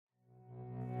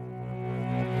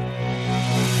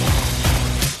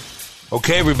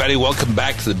Okay, everybody, welcome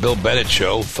back to the Bill Bennett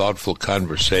Show. Thoughtful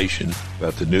conversation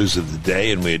about the news of the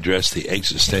day, and we address the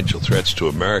existential threats to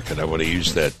America. And I want to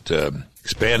use that,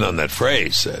 expand on that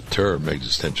phrase, that term,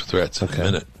 existential threats, in a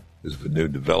minute. There's a new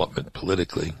development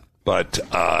politically. But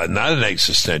not an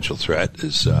existential threat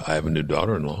is I have a new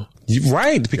daughter-in-law.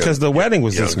 Right, because the wedding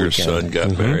was this weekend. Younger son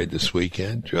got married this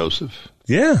weekend, Joseph.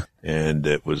 Yeah. And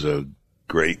it was a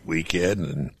great weekend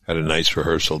and had a nice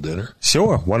rehearsal dinner.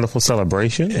 Sure. Wonderful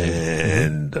celebration.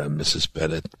 And Mrs.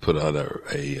 Bennett put on a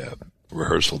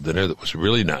rehearsal dinner that was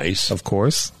really nice. Of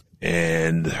course.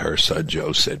 And her son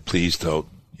Joe said, please don't,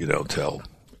 tell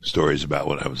stories about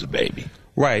when I was a baby.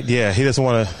 Right, yeah. He doesn't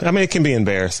want to. I mean, it can be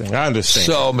embarrassing. I understand.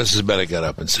 So Mrs. Bennett got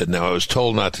up and said, now, I was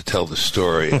told not to tell the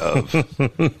story of,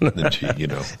 and she,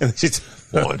 and she's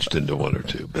launched into one or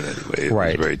two. But anyway, it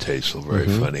was very tasteful, very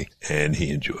funny, and he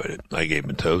enjoyed it. I gave him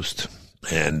a toast,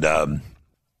 and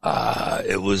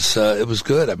it was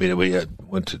good. I mean, we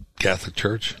went to Catholic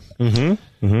church. Did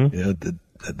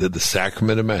the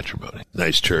sacrament of matrimony.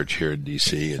 Nice church here in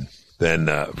D.C., and then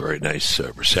a very nice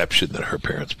reception that her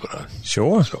parents put on.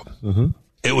 Sure. So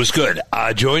it was good.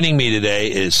 Joining me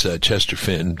today is Chester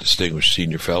Finn, Distinguished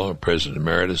Senior Fellow and President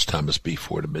Emeritus, Thomas B.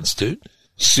 Fordham Institute,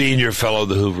 Senior Fellow of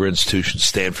the Hoover Institution,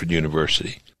 Stanford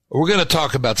University. We're going to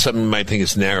talk about something you might think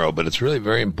is narrow, but it's really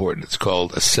very important. It's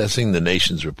called Assessing the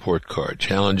Nation's Report Card,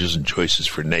 Challenges and Choices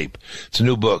for NAEP. It's a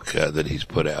new book that he's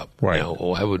put out. Right. Now,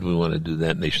 why would we want to do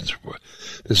that, Nation's Report?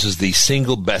 This is the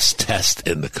single best test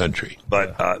in the country.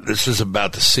 But this is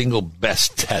about the single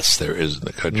best test there is in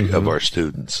the country of our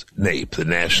students. NAEP, the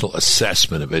National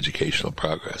Assessment of Educational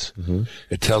Progress.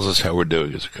 It tells us how we're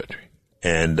doing as a country.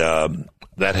 And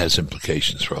that has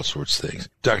implications for all sorts of things.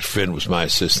 Dr. Finn was my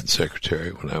assistant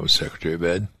secretary when I was Secretary of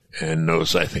Ed, and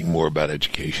knows, I think, more about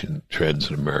education trends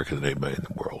in America than anybody in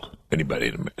the world. Anybody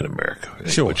in America.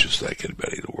 Sure. Which is like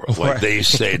anybody in the world. Like they used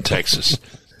to say in Texas,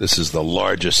 this is the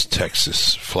largest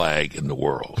Texas flag in the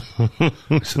world.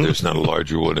 So there's not a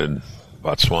larger one in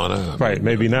Botswana.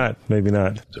 Maybe not.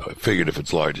 So I figured if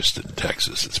it's largest in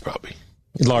Texas, it's probably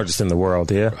largest in the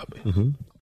world, yeah. Probably.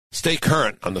 Stay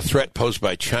current on the threat posed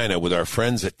by China with our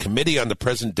friends at Committee on the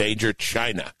Present Danger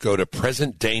China. Go to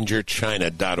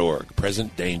presentdangerchina.org.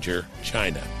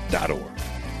 Presentdangerchina.org.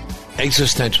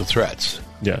 Existential threats.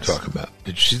 Yes. Talk about.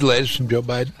 Did you see the latest from Joe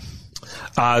Biden?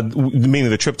 Meaning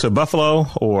the trip to Buffalo,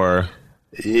 or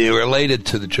related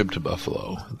to the trip to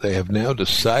Buffalo? They have now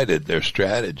decided their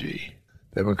strategy.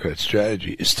 Democrats'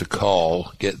 strategy is to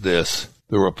call, get this,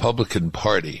 the Republican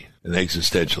Party an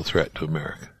existential threat to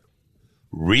America.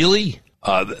 Really?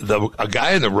 A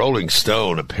guy in the Rolling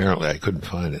Stone, apparently, I couldn't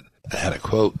find it, had a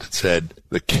quote that said,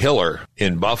 the killer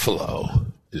in Buffalo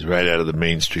is right out of the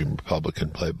mainstream Republican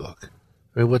playbook.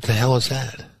 I mean, what the hell is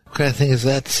that? What kind of thing is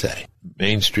that to say?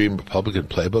 Mainstream Republican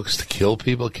playbooks to kill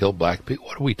people, kill black people?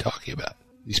 What are we talking about?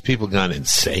 These people gone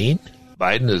insane?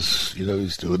 Biden is,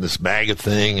 he's doing this MAGA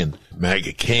thing, and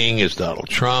MAGA King is Donald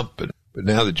Trump, but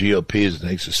now the GOP is an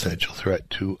existential threat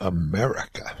to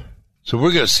America. So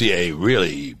we're going to see a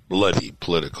really bloody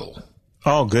political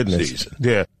season.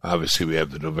 Yeah. Obviously, we have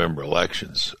the November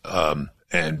elections, and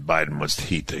Biden wants to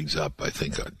heat things up, I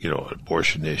think,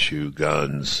 abortion issue,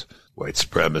 guns, white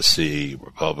supremacy,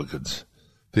 Republicans.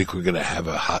 I think we're going to have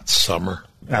a hot summer.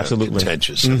 Absolutely.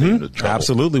 Contentious.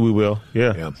 Absolutely, we will.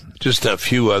 Yeah. Just a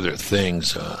few other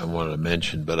things I wanted to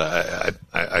mention, but I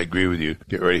agree with you.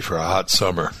 Get ready for a hot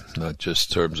summer, not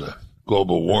just in terms of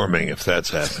global warming, if that's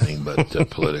happening, but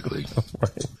politically.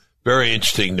 Right. Very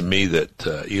interesting to me that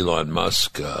Elon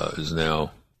Musk is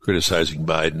now criticizing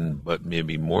Biden, but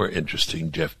maybe more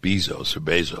interesting, Jeff Bezos,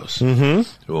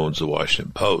 who owns the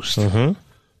Washington Post,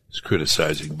 is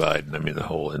criticizing Biden. I mean, the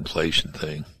whole inflation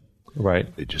thing.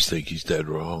 Right. They just think he's dead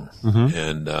wrong.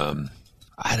 And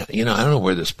I don't know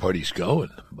where this party's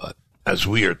going, but as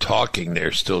we are talking,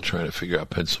 they're still trying to figure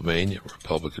out Pennsylvania,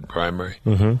 Republican primary.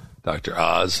 Dr.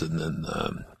 Oz and then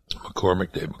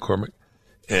Dave McCormick.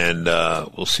 And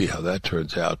we'll see how that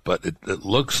turns out. But it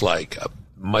looks like a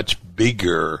much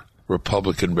bigger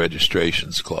Republican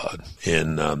registrations, Claude,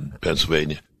 in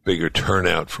Pennsylvania. Bigger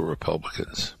turnout for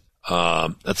Republicans.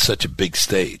 That's such a big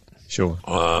state. Sure.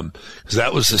 Because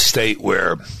that was the state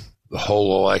where the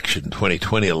whole election,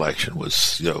 2020 election,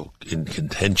 was, in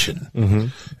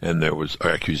contention. And there was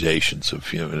accusations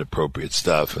of, inappropriate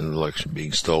stuff and the election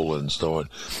being stolen and so on.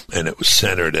 And it was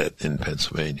centered in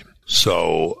Pennsylvania.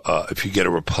 So, if you get a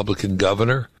Republican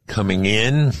governor coming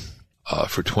in,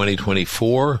 for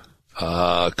 2024,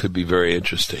 could be very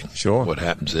interesting. Sure. What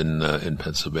happens in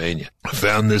Pennsylvania. I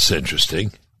found this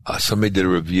interesting. Somebody did a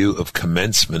review of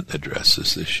commencement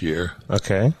addresses this year.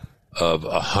 Okay. of the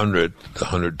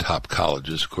 100 top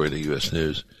colleges, according to U.S.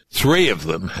 News, 3 of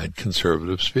them had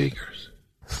conservative speakers.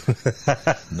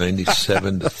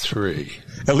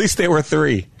 97-3. At least they were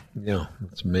 3. Yeah,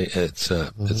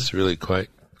 it's really quite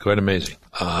amazing.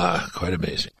 Quite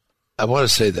amazing. I want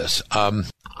to say this. I'm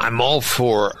all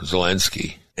for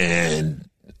Zelensky and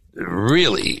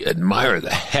really admire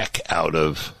the heck out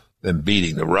of them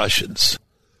beating the Russians.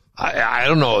 I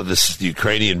don't know if this is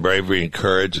Ukrainian bravery and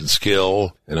courage and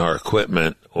skill and our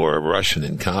equipment or Russian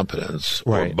incompetence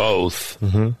or both.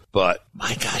 But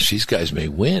my gosh, these guys may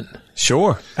win.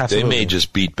 Sure. Absolutely. They may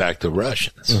just beat back the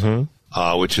Russians,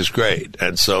 which is great.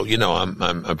 And so,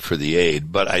 I'm for the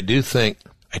aid, but I do think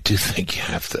you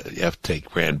have to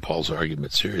take Rand Paul's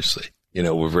argument seriously.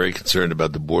 We're very concerned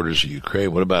about the borders of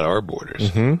Ukraine. What about our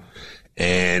borders?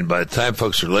 And by the time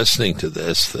folks are listening to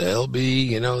this, they'll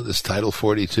be, this Title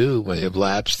 42 may have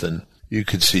lapsed, and you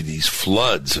could see these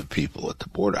floods of people at the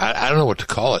border. I don't know what to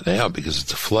call it now because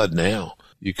it's a flood now.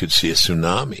 You could see a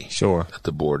tsunami at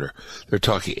the border. They're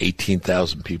talking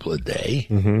 18,000 people a day.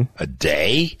 A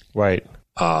day? Right.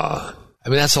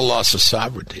 That's a loss of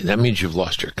sovereignty. That means you've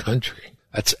lost your country.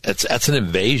 That's an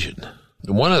invasion.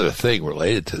 And one other thing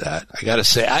related to that, I got to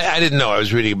say, I didn't know. I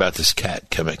was reading about this Kat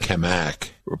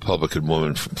Kamak, Republican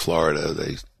woman from Florida.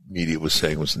 The media was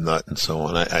saying was a nut and so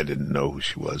on. I didn't know who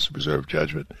she was, reserve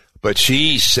judgment. But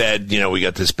she said, we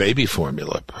got this baby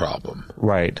formula problem.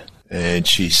 Right. And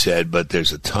she said, but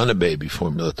there's a ton of baby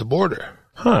formula at the border.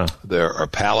 There are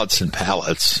pallets and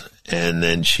pallets. And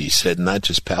then she said, not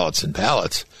just pallets and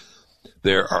pallets.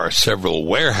 There are several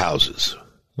warehouses.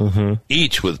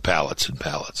 Each with pallets and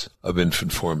pallets of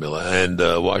infant formula. And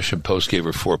Washington Post gave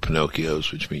her 4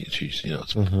 Pinocchios, which means she's,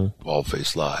 it's a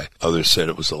bald-faced lie. Others said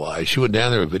it was a lie. She went down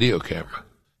there with a video camera.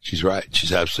 She's right.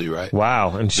 She's absolutely right.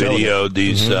 Wow. And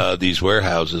videoed these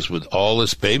warehouses with all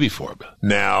this baby formula.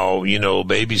 Now,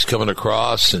 babies coming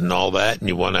across and all that, and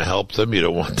you want to help them. You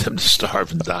don't want them to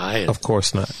starve and die. And, of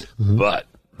course not. But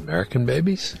American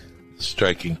babies?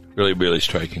 Striking. Really, really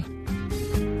striking.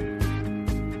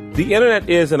 The internet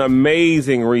is an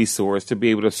amazing resource to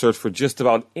be able to search for just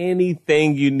about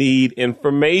anything you need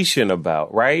information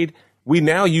about, right? We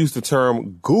now use the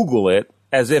term Google it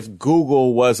as if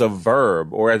Google was a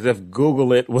verb or as if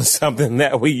Google it was something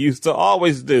that we used to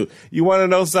always do. You want to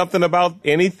know something about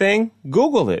anything?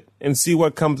 Google it and see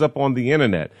what comes up on the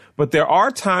internet. But there are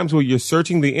times where you're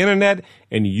searching the internet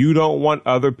and you don't want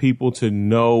other people to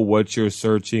know what you're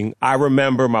searching. I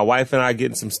remember my wife and I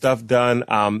getting some stuff done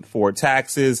for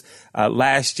taxes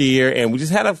last year, and we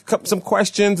just had some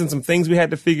questions and some things we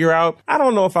had to figure out. I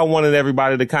don't know if I wanted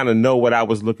everybody to kind of know what I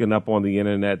was looking up on the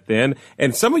internet then.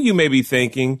 And some of you may be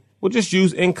thinking, well, just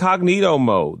use incognito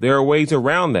mode. There are ways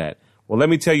around that. Well, let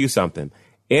me tell you something.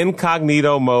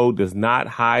 Incognito mode does not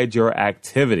hide your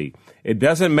activity. It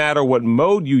doesn't matter what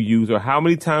mode you use or how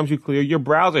many times you clear your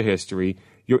browser history.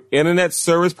 Your internet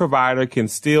service provider can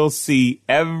still see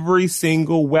every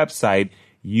single website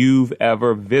you've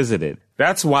ever visited.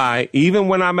 That's why even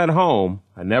when I'm at home,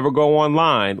 I never go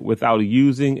online without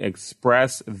using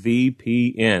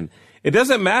ExpressVPN. It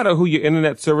doesn't matter who your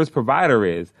internet service provider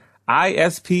is.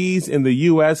 ISPs in the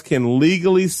U.S. can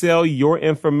legally sell your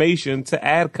information to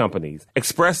ad companies.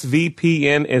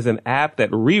 ExpressVPN is an app that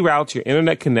reroutes your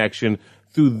internet connection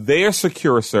through their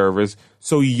secure servers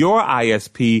so your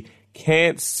ISP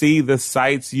can't see the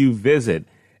sites you visit.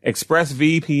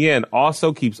 ExpressVPN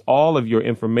also keeps all of your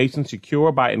information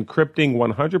secure by encrypting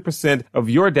 100% of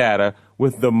your data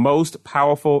with the most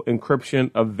powerful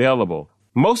encryption available.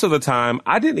 Most of the time,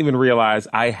 I didn't even realize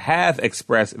I have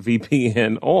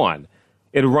ExpressVPN on.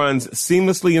 It runs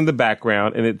seamlessly in the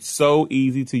background, and it's so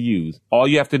easy to use. All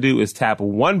you have to do is tap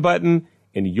one button,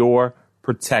 and you're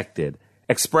protected.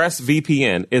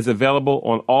 ExpressVPN is available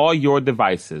on all your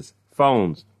devices,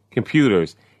 phones,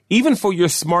 computers, even for your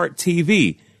smart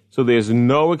TV, so there's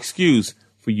no excuse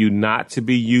for you not to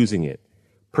be using it.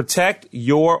 Protect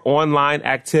your online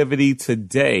activity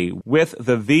today with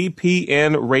the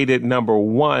VPN rated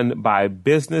 #1 by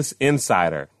Business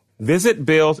Insider. Visit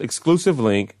Bill's exclusive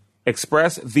link,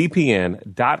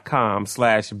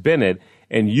 expressvpn.com/Bennett,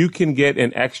 and you can get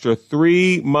an extra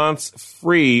 3 months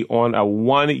free on a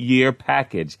 1-year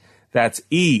package. That's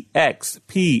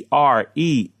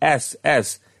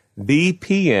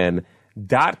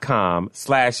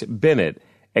expressvpn.com/Bennett.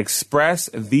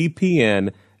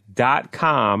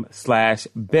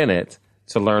 expressvpn.com/Bennett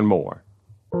to learn more.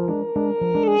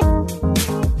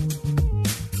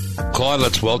 Claude,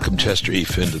 let's welcome Chester E.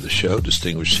 Finn to the show,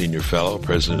 Distinguished Senior Fellow,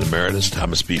 President Emeritus,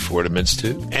 Thomas B. Fordham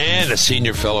Institute, and a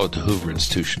Senior Fellow at the Hoover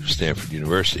Institution of Stanford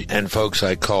University. And folks,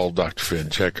 I call Dr. Finn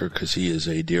Checker because he is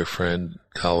a dear friend,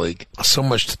 colleague. So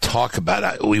much to talk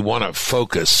about. We want to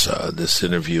focus this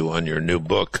interview on your new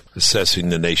book, Assessing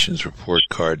the Nation's Report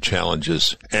Card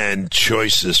Challenges and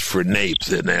Choices for NAEP,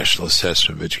 the National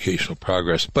Assessment of Educational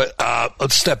Progress. But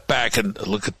let's step back and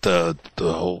look at the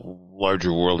whole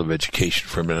larger world of education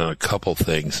for a minute on a couple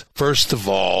things. First of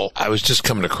all, I was just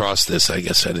coming across this. I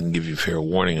guess I didn't give you fair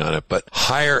warning on it, but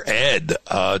higher ed,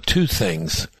 two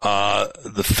things.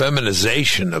 The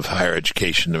feminization of higher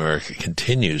education in America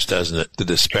continues, doesn't it? The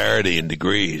disparity in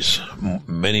degrees,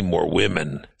 many more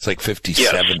women. It's like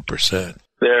 57%.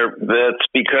 That's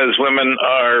because women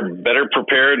are better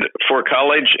prepared for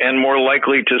college and more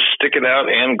likely to stick it out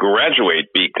and graduate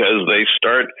because they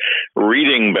start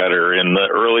reading better in the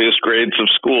earliest grades of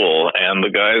school, and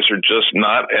the guys are just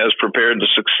not as prepared to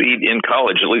succeed in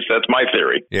college. At least that's my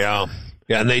theory. Yeah,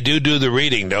 and they do the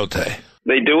reading, don't they?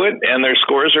 They do it, and their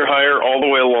scores are higher all the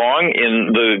way along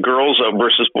in the girls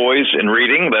versus boys in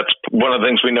reading. That's one of the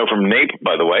things we know from NAEP,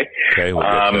 by the way. Okay, we'll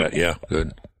get to that. Yeah,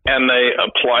 good. And they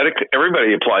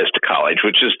everybody applies to college,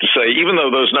 which is to say, even though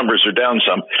those numbers are down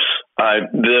some,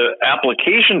 the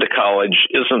application to college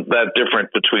isn't that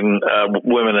different between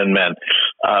women and men.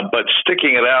 But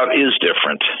sticking it out is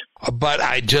different. But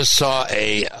I just saw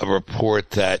a report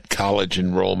that college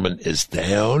enrollment is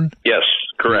down. Yes,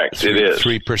 correct. It is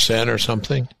 3% or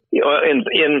something.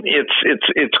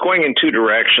 It's going in two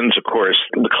directions, of course.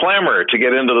 The clamor to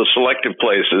get into the selective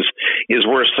places is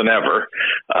worse than ever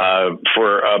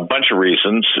for a bunch of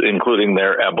reasons, including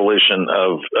their abolition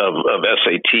of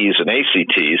SATs and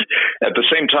ACTs. At the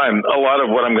same time, a lot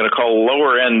of what I'm going to call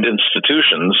lower-end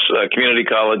institutions, community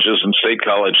colleges and state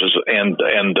colleges and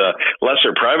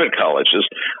lesser private colleges,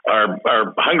 are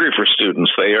hungry for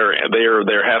students.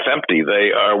 They're half empty.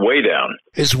 They are way down.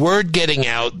 Is word getting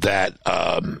out that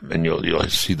and you'll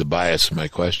see the bias in my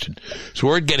question. Is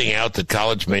word getting out that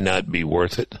college may not be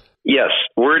worth it? Yes,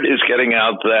 word is getting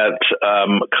out that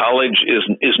college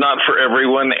is not for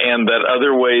everyone, and that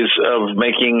other ways of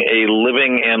making a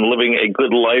living and living a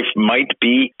good life might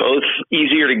be both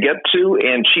easier to get to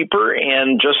and cheaper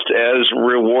and just as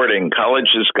rewarding. College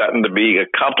has gotten to be a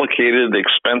complicated,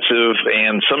 expensive,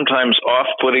 and sometimes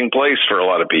off-putting place for a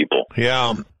lot of people.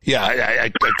 Yeah. Yeah,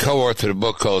 I co-authored a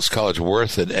book called College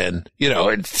Worth It, and,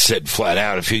 it said flat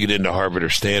out, if you get into Harvard or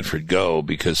Stanford, go,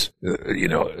 because,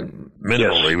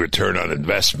 minimally return on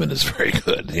investment is very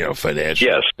good, financially.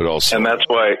 Yes, but also, and that's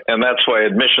why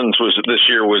admissions this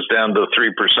year was down to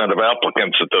 3% of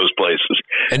applicants at those places.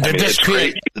 And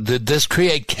did this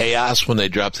create chaos when they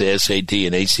dropped the SAT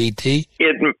and ACT?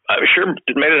 It sure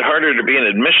made it harder to be an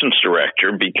admissions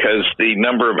director because the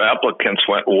number of applicants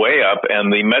went way up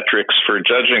and the metrics for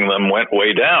judging them went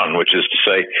way down, which is to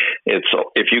say,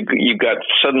 if you got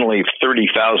suddenly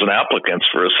 30,000 applicants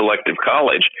for a selective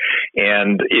college,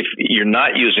 and if you're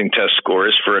not using test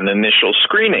scores for an initial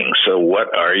screening, so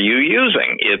what are you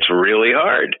using? It's really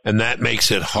hard. And that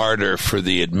makes it harder for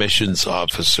the admissions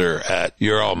officer at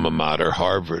your alma mater,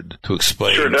 Harvard, to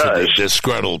explain to the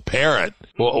disgruntled parent,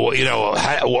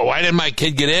 why didn't my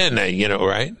kid get in?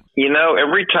 Right?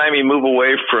 Every time you move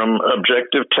away from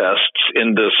objective tests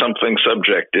into something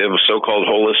subjective, so-called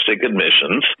holistic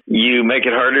admissions, you make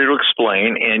it harder to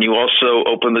explain, and you also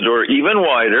open the door even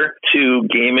wider to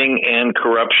gaming and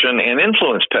corruption and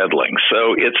influence peddling.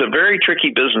 So it's a very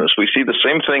tricky business. We see the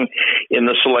same thing in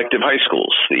the selective high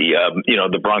schools,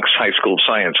 the Bronx High School of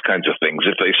Science kinds of things.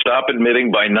 If they stop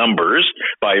admitting by numbers,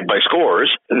 by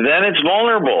scores, then it's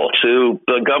vulnerable to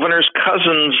the governor's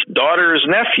cousin's daughter's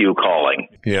nephew calling.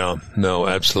 Yeah, no,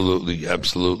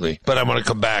 absolutely. But I want to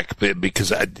come back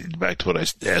because back to what I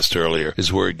asked earlier,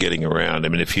 is word getting around. I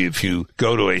mean, if you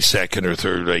go to a second or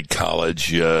third rate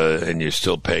college and you're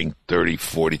still paying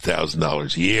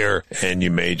 $30,000-$40,000 a year, and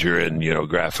you major in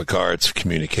graphic arts,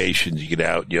 communications, you get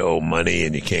out, you owe money,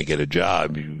 and you can't get a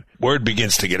job. Word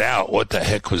begins to get out. What the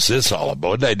heck was this all about?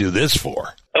 What did I do this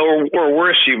for? Or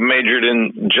worse, you've majored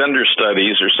in gender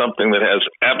studies or something that has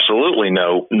absolutely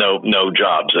no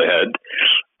jobs ahead.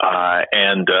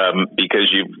 And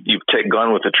because you've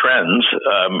gone with the trends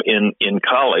in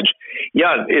college,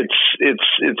 yeah,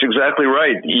 it's exactly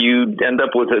right. You end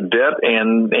up with a debt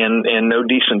and no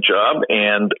decent job,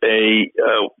 and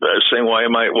saying why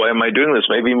am I doing this?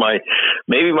 Maybe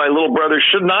my little brother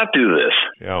should not do this.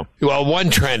 Yeah. Well, one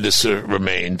trend has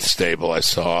remained stable. I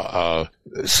saw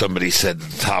somebody said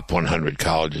the top 100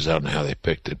 colleges. I don't know how they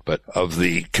picked it, but of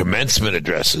the commencement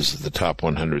addresses of the top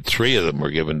 100, 3 of them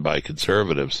were given by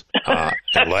conservatives.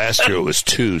 And last year it was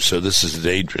 2, so this is a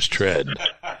dangerous trend.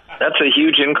 That's a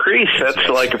huge increase. That's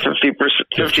like a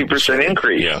 50%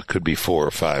 increase. Yeah, it could be 4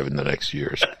 or 5 in the next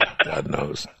years. God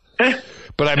knows.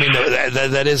 But I mean,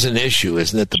 that is an issue,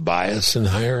 isn't it? The bias in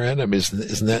higher ed. I mean,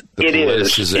 isn't that the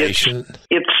politicization?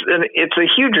 It's a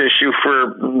huge issue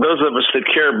for those of us that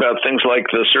care about things like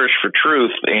the search for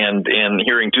truth and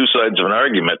hearing two sides of an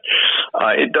argument.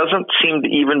 It doesn't seem to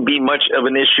even be much of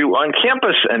an issue on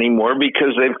campus anymore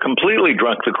because they've completely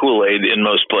drunk the Kool-Aid in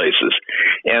most places,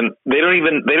 and they don't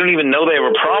even know they have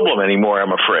a problem anymore,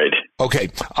 I'm afraid. Okay,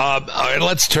 all right,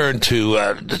 let's turn to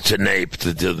NAEP,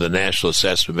 the National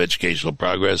Assessment of Educational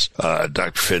Progress.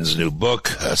 Dr. Finn's new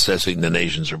book, Assessing the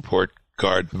Nation's Report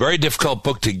Card. Very difficult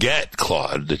book to get,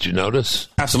 Claude. Did you notice?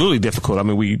 Absolutely difficult. I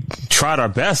mean, we tried our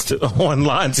best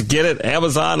online to get it,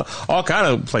 Amazon, all kind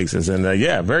of places. And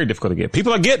very difficult to get.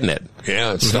 People are getting it.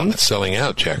 Yeah, it's selling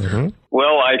out, Checker. Mm-hmm.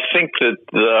 Well, I think that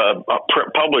the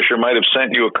publisher might have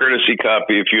sent you a courtesy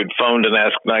copy if you had phoned and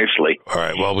asked nicely. All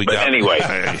right. Well, anyway.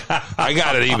 I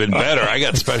got it even better. I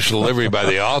got special delivery by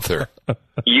the author.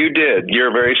 You did. You're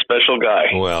a very special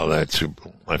guy. Well,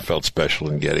 I felt special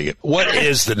in getting it. What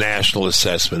is the National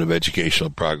Assessment of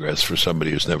Educational Progress for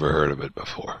somebody who's never heard of it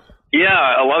before?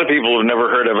 Yeah, a lot of people have never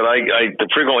heard of it. I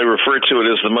frequently refer to it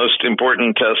as the most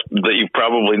important test that you've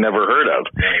probably never heard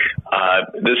of.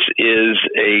 This is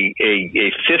a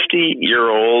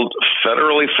 50-year-old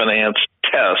federally financed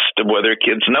test of whether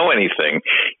kids know anything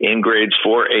in grades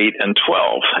 4, 8, and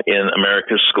 12 in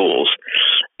America's schools.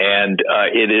 And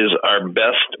it is our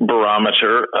best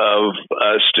barometer of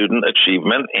student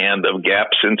achievement and of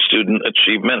gaps in student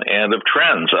achievement and of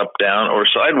trends up, down, or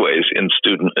sideways in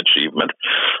student achievement.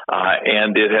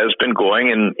 And it has been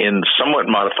going in somewhat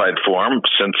modified form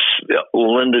since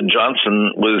Lyndon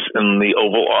Johnson was in the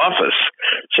Oval Office.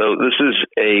 So this is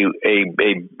a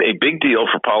big deal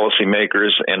for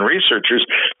policymakers and researchers.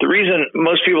 The reason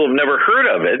most people have never heard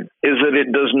of it is that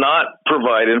it does not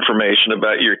provide information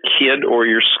about your kid or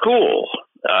your school.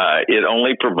 It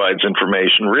only provides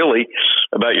information really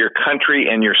about your country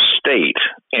and your state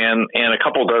and a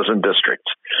couple dozen districts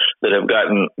that have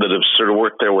sort of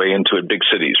worked their way into it, big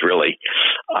cities really.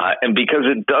 And because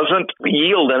it doesn't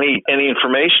yield any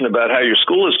information about how your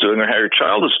school is doing or how your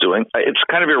child is doing, it's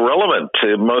kind of irrelevant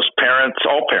to most parents,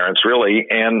 all parents really,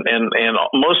 and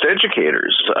most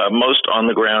educators, most on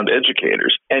the ground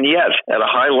educators. And yet at a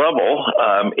high level,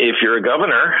 if you're a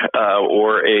governor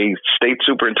or a state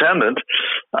superintendent,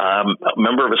 a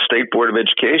member of a state board of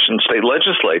education, state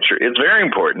legislature, it's very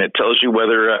important. It tells you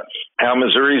whether how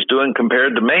Missouri's doing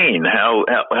compared to Maine, how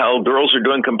girls are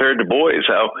doing compared to boys,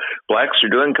 how blacks are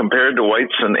doing compared to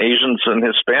whites and Asians and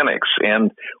Hispanics,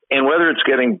 and whether it's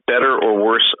getting better or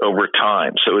worse over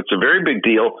time. So it's a very big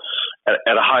deal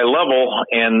at a high level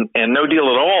and no deal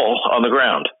at all on the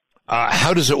ground.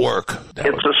 How does it work?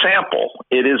 It's a sample.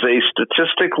 It is a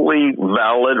statistically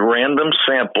valid random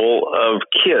sample of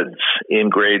kids in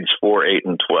grades 4, 8,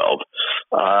 and 12.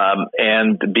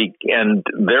 And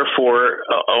therefore,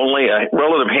 only a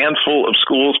relative handful of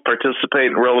schools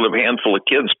participate, a relative handful of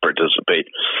kids participate.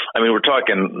 I mean, we're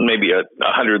talking maybe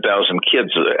 100,000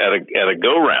 kids at a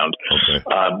go-round. Okay.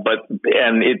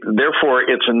 Therefore,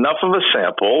 it's enough of a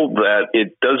sample that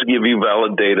it does give you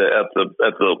valid data at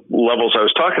the levels I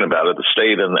was talking about, at the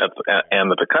state and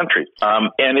at the country.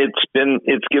 And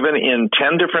it's given in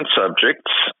 10 different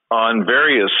subjects on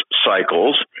various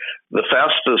cycles. The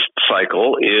fastest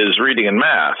cycle is reading and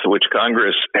math, which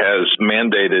Congress has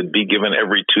mandated be given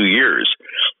every 2 years,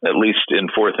 at least in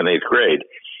 4th and 8th grade.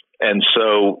 And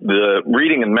so the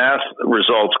reading and math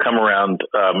results come around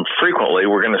frequently.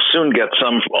 We're going to soon get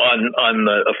some on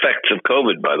the effects of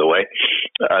COVID, by the way.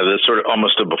 There's sort of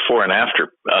almost a before and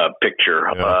after picture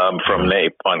from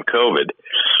NAEP on COVID.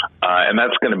 And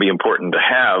that's going to be important to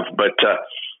have. But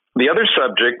the other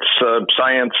subjects,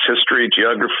 science, history,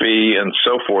 geography, and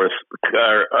so forth,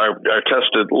 are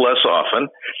tested less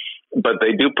often. But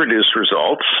they do produce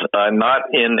results, not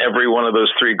in every one of those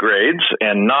 3 grades,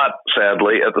 and not,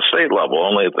 sadly, at the state level,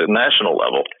 only at the national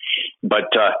level.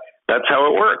 But that's how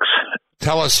it works.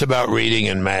 Tell us about reading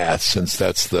and math, since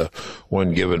that's the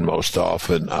one given most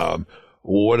often.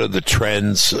 What are the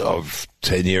trends of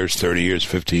 10 years, 30 years,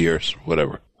 50 years,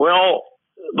 whatever? Well,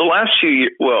 the last few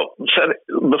years,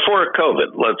 before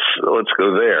COVID, let's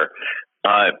go there.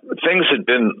 Things had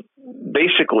been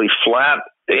basically flat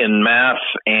in math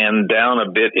and down a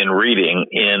bit in reading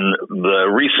in the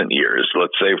recent years,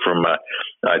 let's say from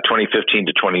 2015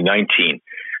 to 2019.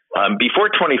 Before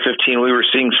 2015, we were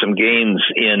seeing some gains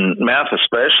in math,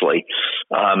 especially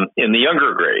in the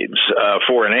younger grades,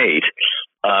 4 and 8.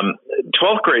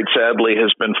 12th grade, sadly,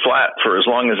 has been flat for as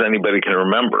long as anybody can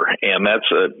remember, and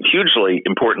that's a hugely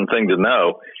important thing to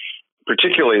know,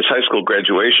 particularly as high school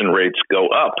graduation rates go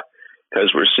up.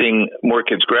 because we're seeing more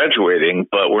kids graduating,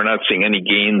 but we're not seeing any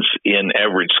gains in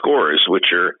average scores,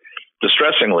 which are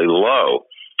distressingly low.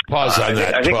 Pause on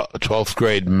that. 12th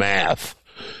grade math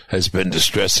has been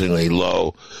distressingly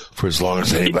low for as long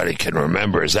as anybody can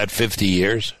remember. Is that 50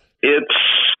 years? It's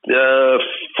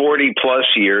 40 plus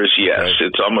years, yes. Right.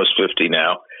 It's almost 50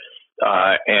 now.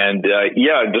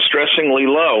 Distressingly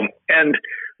low. And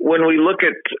when we look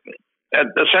at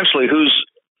essentially who's,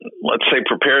 let's say,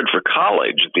 prepared for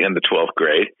college at the end of 12th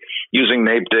grade using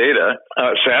NAEP data,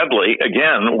 sadly,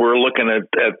 again, we're looking at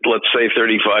let's say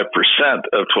 35%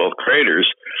 of 12th graders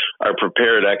are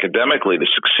prepared academically to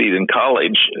succeed in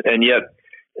college, and yet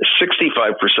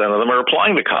 65% of them are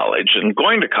applying to college and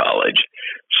going to college.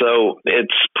 So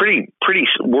it's pretty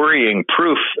worrying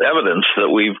evidence that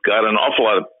we've got an awful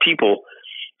lot of people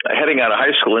heading out of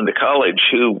high school into college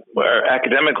who are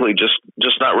academically just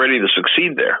not ready to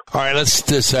succeed there. All right, let's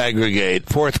disaggregate.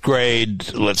 4th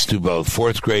grade, let's do both.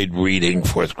 4th grade reading,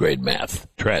 4th grade math.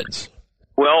 Trends.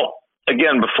 Well,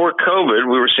 again, before COVID,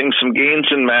 we were seeing some gains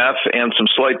in math and some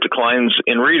slight declines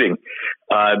in reading.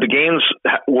 The gains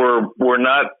were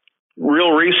not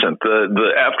real recent.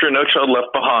 The after No Child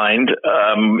Left Behind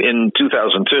in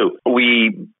 2002,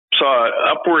 we saw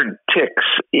upward ticks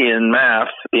in math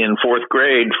in 4th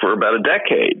grade for about a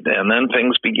decade, and then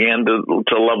things began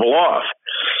to level off.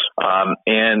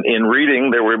 And in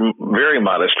reading, there were very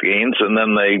modest gains, and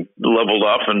then they leveled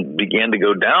off and began to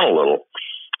go down a little.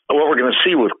 What we're going to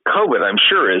see with COVID, I'm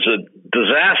sure, is a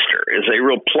disaster, is a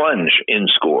real plunge in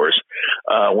scores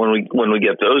when we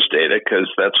get those data, because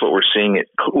that's what we're seeing.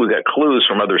 We got clues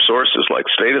from other sources like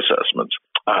state assessments,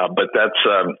 but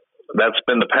that's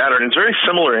been the pattern. It's very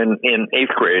similar in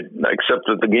 8th grade, except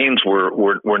that the gains were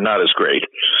not as great,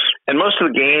 and most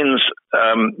of the gains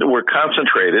were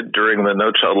concentrated during the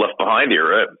No Child Left Behind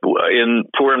era in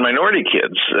poor and minority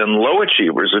kids and low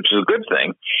achievers, which is a good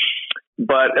thing.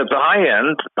 But at the high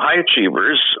end, high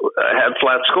achievers had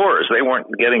flat scores. They weren't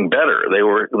getting better. They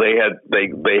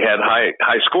had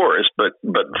high scores, but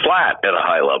flat at a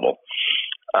high level.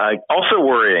 Also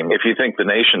worrying if you think the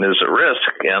nation is at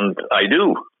risk, and I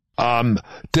do.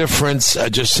 Difference. I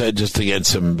just said again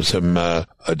some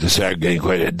disaggregating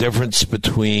question. Difference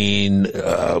between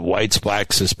whites,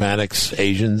 blacks, Hispanics,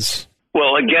 Asians.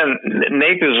 Well, again,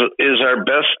 NAEP is our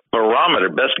best barometer,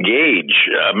 best gauge,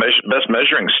 best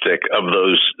measuring stick of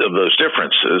those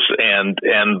differences, and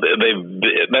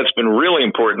that's been really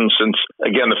important since,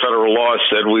 again, the federal law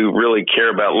said we really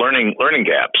care about learning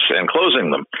gaps and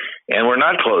closing them, and we're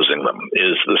not closing them.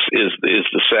 Is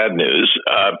the sad news.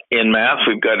 In math,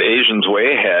 we've got Asians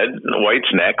way ahead, whites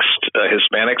next,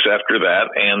 Hispanics after that,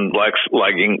 and blacks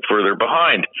lagging further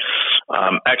behind.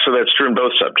 Actually, that's true in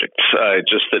both subjects.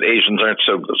 Just that Asians aren't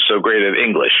so great at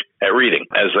English, at reading,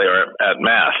 as they are at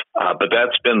math. But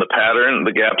that's been the pattern.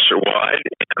 The gaps are wide,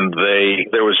 and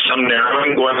there was some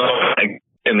narrowing going on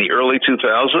in the early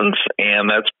 2000s, and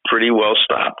that's pretty well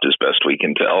stopped as best we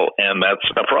can tell, and that's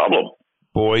a problem.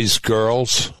 Boys,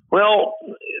 girls? Well,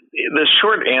 the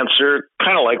short answer,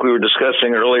 kind of like we were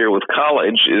discussing earlier with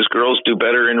college, is girls do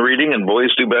better in reading and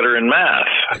boys do better in math.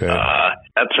 Okay.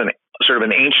 That's sort of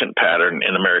an ancient pattern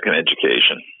in American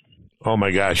education. Oh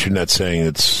my gosh, you're not saying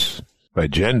it's by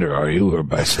gender, are you, or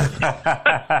by something?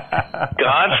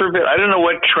 God forbid. I don't know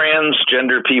what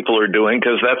transgender people are doing,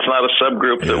 because that's not a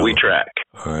subgroup that we track.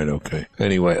 All right, okay.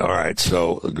 Anyway, all right,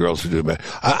 so the girls are doing better.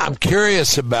 I'm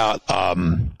curious about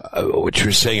what you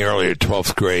were saying earlier,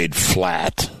 12th grade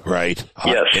flat, right?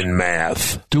 Yes. In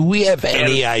math. Do we have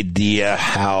any idea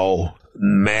how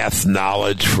math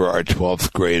knowledge for our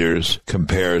 12th graders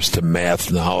compares to math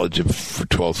knowledge for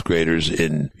 12th graders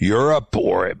in Europe,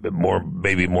 or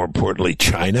maybe more importantly,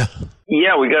 China?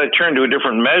 Yeah, we got to turn to a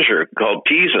different measure called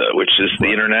PISA, which is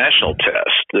the international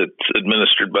test that's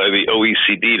administered by the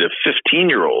OECD to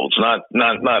 15-year-olds, not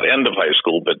end of high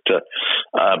school, but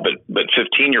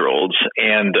 15-year-olds.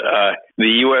 And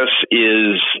the U.S.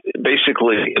 is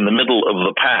basically in the middle of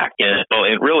the pack,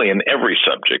 really in every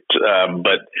subject,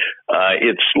 but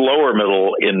it's lower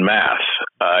middle in math.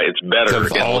 It's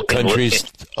better.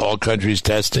 All countries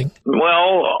testing?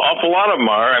 Well, awful lot of them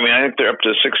are. I mean, I think they're up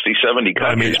to 60, 70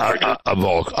 countries. Of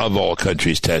all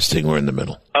countries testing, we're in the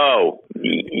middle. Oh,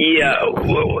 yeah. Of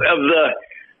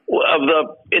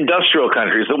the industrial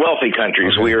countries, the wealthy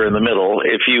countries, we are in the middle.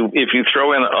 If you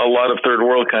throw in a lot of third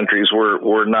world countries,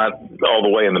 we're not all the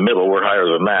way in the middle. We're higher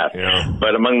than that. Yeah.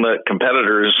 But among the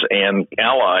competitors and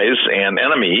allies and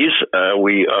enemies,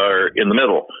 we are in the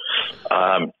middle.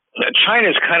 China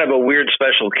is kind of a weird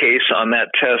special case on that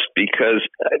test because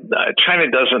China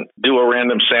doesn't do a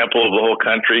random sample of the whole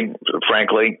country.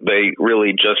 Frankly, they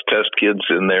really just test kids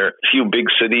in their few big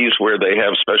cities where they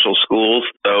have special schools.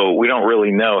 So we don't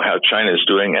really know how China is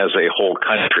doing as a whole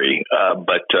country.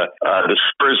 But the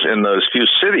scores in those few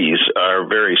cities are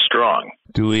very strong.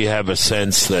 Do we have a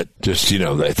sense that just,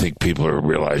 I think people are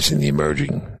realizing the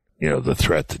emerging, the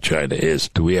threat that China is.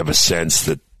 Do we have a sense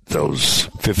that those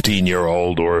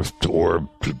 15-year-old or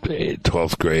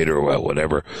 12th grade or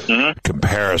whatever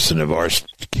comparison of our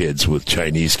kids with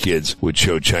Chinese kids would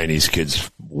show Chinese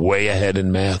kids way ahead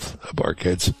in math of our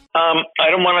kids? I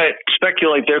don't want to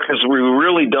speculate there because we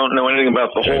really don't know anything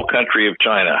about the whole country of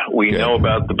China. We know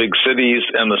about the big cities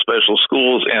and the special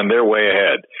schools, and they're way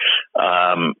ahead,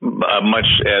 much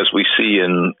as we see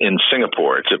in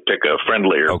Singapore, to pick a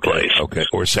friendlier place. Okay.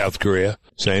 Or South Korea,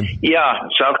 same? Yeah,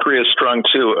 South Korea is strong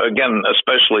too. Again,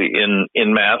 especially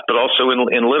in math, but also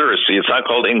in literacy. It's not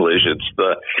called English. It's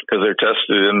because they're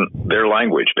tested in their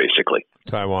language, basically.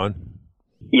 Taiwan?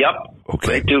 Yep.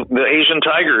 Okay. They do. The Asian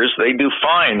Tigers, they do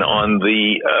fine on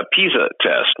the PISA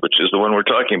test, which is the one we're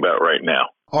talking about right now.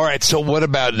 All right. So what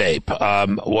about NAEP?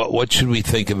 What should we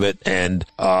think of it? And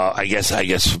I guess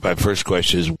my first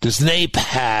question is, does NAEP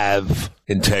have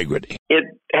integrity? It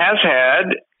has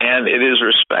had, and it is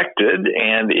respected,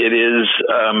 and it is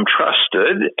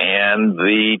trusted, and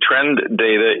the trend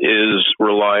data is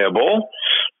reliable.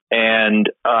 And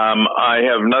I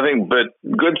have nothing but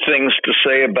good things to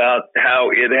say about how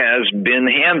it has been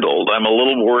handled. I'm a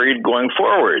little worried going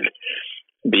forward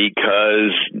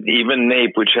because even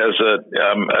NAEP, which has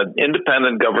an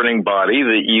independent governing body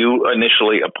that you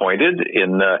initially appointed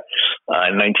in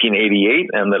 1988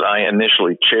 and that I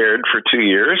initially chaired for 2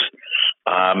 years,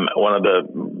 one of the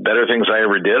better things I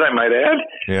ever did, I might add.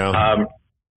 Yeah.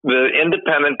 The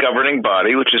independent governing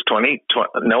body, which is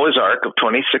Noah's Ark of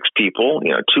 26 people,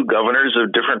 2 governors of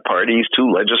different parties,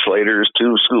 2 legislators,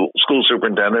 2 school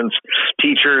superintendents,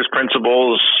 teachers,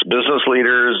 principals, business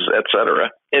leaders,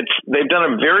 etc. They've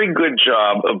done a very good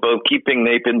job of both keeping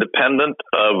NAEP independent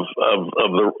of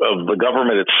the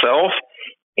government itself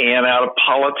and out of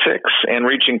politics and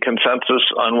reaching consensus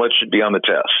on what should be on the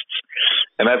tests.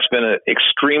 And that's been an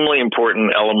extremely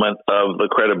important element of the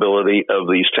credibility of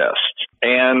these tests.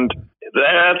 And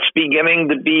that's beginning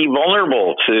to be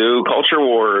vulnerable to culture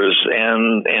wars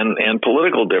and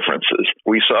political differences.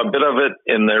 We saw a bit of it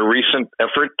in their recent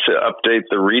effort to update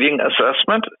the reading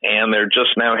assessment, and they're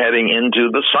just now heading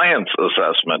into the science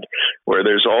assessment, where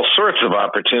there's all sorts of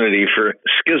opportunity for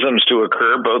schisms to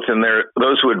occur, both in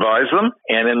those who advise them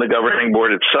and in the governing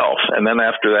board itself. And then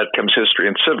after that comes history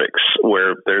and civics,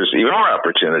 where there's even more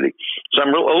opportunity. So I'm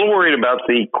a little worried about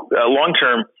the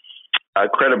long-term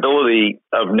credibility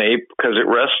of NAEP because it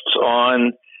rests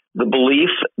on the belief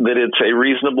that it's a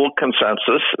reasonable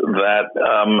consensus that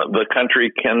the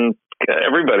country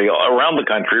everybody around the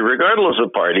country, regardless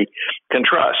of party, can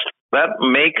trust. That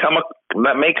may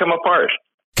come apart.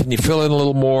 Can you fill in a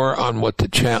little more on what the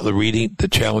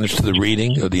challenge to the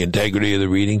reading or the integrity of the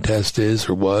reading test is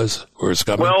or was or is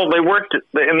coming? Well, in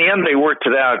the end, they worked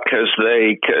it out because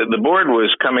the board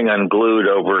was coming unglued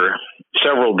over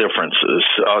several differences.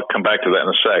 I'll come back to that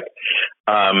in a sec.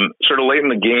 Sort of late in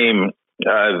the game,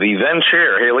 the then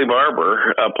chair, Haley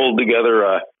Barber, pulled together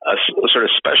a sort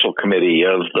of special committee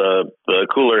of the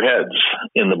cooler heads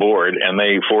in the board, and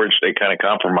they forged a kind of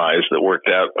compromise that worked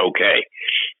out okay.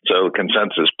 So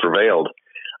consensus prevailed.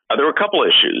 There were a couple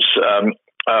issues.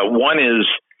 One is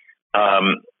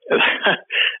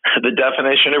the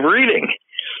definition of reading.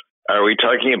 Are we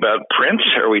talking about print?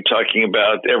 Are we talking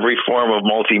about every form of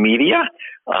multimedia?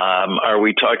 Are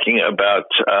we talking about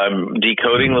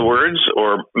decoding the words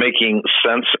or making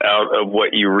sense out of what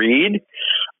you read?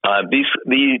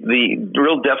 The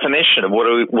real definition of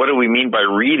what do we mean by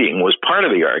reading was part of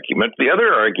the argument. The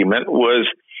other argument was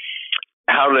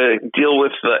how to deal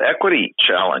with the equity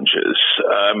challenges.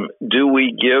 Do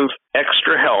we give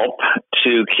extra help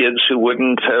to kids who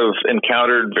wouldn't have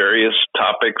encountered various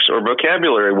topics or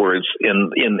vocabulary words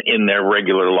in their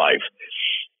regular life?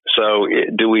 So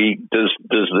does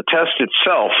the test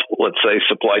itself, let's say,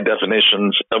 supply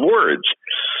definitions of words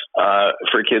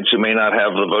for kids who may not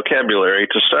have the vocabulary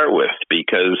to start with?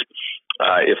 Because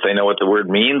if they know what the word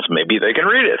means, maybe they can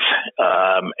read it.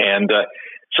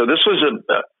 So this was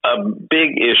a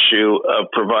big issue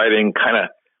of providing kind of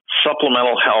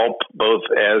supplemental help, both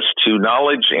as to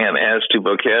knowledge and as to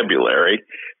vocabulary,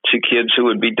 to kids who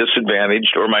would be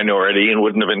disadvantaged or minority and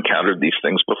wouldn't have encountered these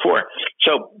things before.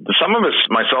 So some of us,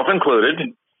 myself included,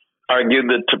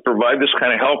 argued that to provide this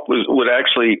kind of help would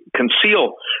actually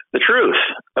conceal the truth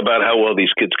about how well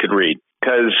these kids could read.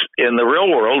 Because in the real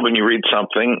world, when you read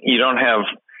something, you don't have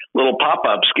little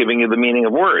pop-ups giving you the meaning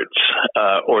of words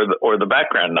or the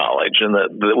background knowledge, and that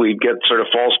we get sort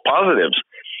of false positives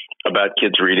about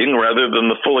kids reading rather than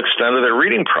the full extent of their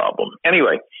reading problem.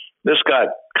 Anyway, this got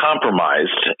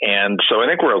compromised, and so I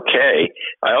think we're okay.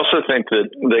 I also think that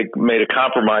they made a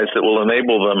compromise that will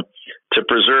enable them to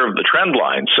preserve the trend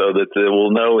line so that they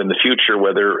will know in the future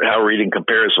how reading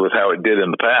compares with how it did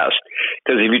in the past.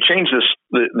 Because if you change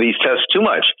these tests too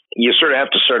much, you sort of have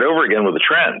to start over again with a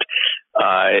trend.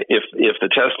 If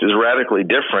the test is radically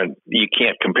different, you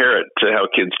can't compare it to how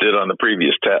kids did on the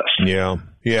previous test.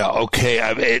 Yeah. Okay.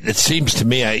 It seems to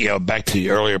me, back to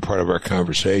the earlier part of our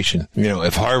conversation,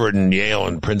 if Harvard and Yale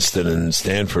and Princeton and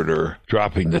Stanford are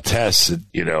dropping the tests, and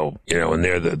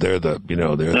they're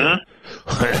the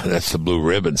that's the blue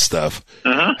ribbon stuff.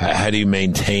 How do you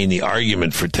maintain the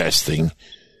argument for testing?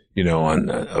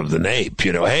 Of the NAEP,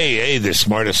 hey, the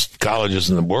smartest colleges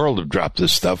in the world have dropped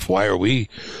this stuff. Why are we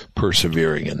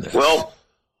persevering in this? Well,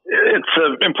 it's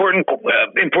an important point.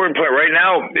 Right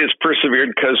now, it's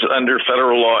persevered because under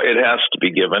federal law, it has to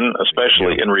be given,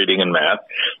 especially in reading and math.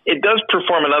 It does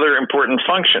perform another important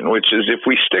function, which is if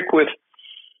we stick with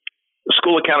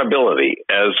school accountability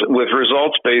with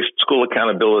results-based school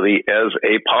accountability as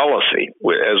a policy,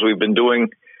 as we've been doing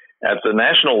at the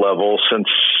national level since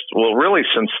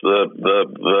the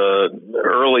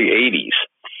early 80s,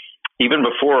 even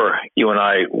before you and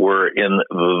I were in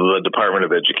the Department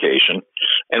of Education,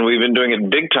 and we've been doing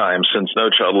it big time since No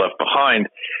Child Left Behind.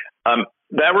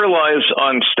 That relies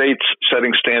on states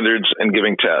setting standards and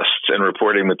giving tests and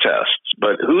reporting the tests.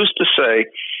 But who's to say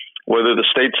whether the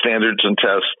state standards and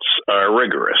tests are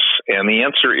rigorous? And the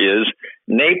answer is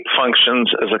NAEP functions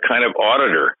as a kind of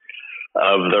auditor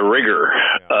of the rigor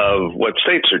of what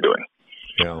states are doing.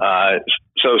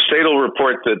 So state will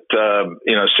report that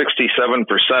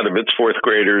 67% of its fourth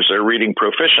graders are reading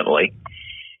proficiently,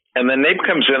 and then NAEP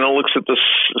comes in and looks at the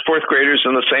fourth graders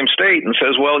in the same state and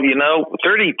says, well,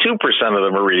 32% of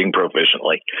them are reading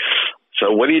proficiently.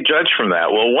 So what do you judge from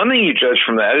that? Well, one thing you judge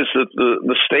from that is that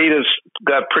the state has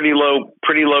got pretty low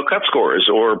cut scores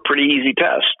or pretty easy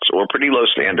tests or pretty low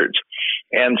standards.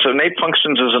 And so NAEP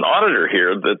functions as an auditor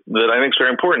here that I think is very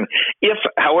important. If,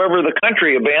 however, the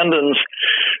country abandons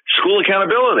school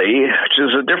accountability, which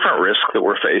is a different risk that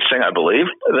we're facing, I believe,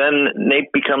 then NAEP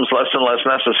becomes less and less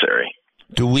necessary.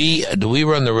 Do we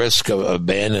run the risk of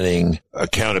abandoning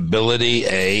accountability,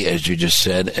 as you just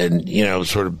said, and,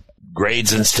 sort of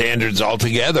grades and standards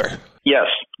altogether? Yes,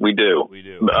 we do.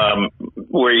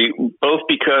 Both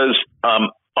because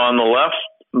on the left,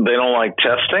 they don't like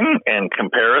testing and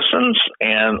comparisons,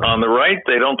 and on the right,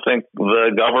 they don't think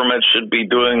the government should be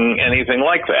doing anything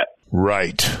like that.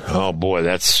 Right. Oh, boy,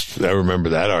 I remember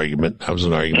that argument. That was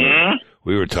an argument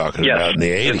we were talking about in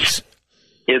the 80s.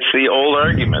 It's the old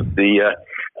argument.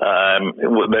 I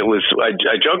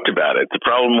joked about it. The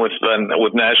problem with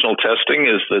national testing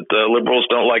is that liberals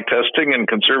don't like testing and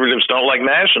conservatives don't like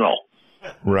national.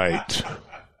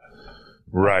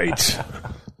 Right.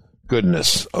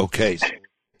 Goodness. Okay.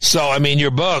 So,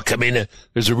 your book,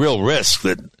 there's a real risk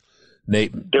that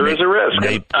There is a risk.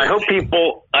 I hope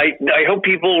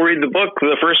people read the book.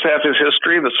 The first half is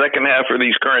history. The second half are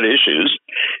these current issues.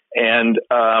 And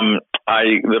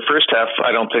the first half,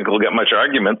 I don't think will get much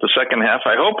argument. The second half,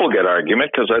 I hope will get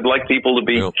argument because I'd like people to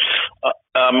be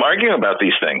arguing about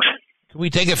these things. Can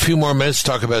we take a few more minutes to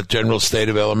talk about general state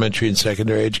of elementary and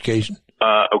secondary education?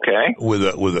 Okay. With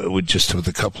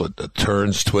a couple of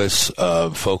turns, twists,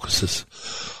 focuses.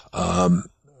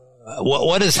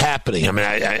 What is happening?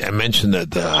 I mentioned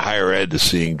that the higher ed is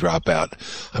seeing dropout.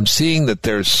 I'm seeing that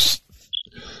there's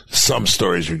some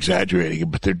stories are exaggerating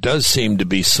it, but there does seem to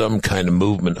be some kind of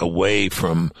movement away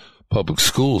from public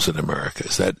schools in America.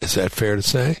 Is that fair to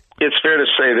say? It's fair to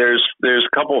say there's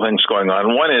a couple of things going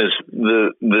on. One is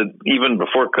the even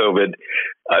before COVID,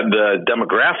 the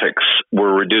demographics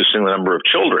were reducing the number of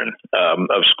children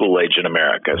of school age in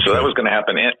America. So that was going to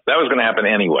happen. That was going to happen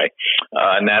anyway.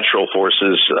 Natural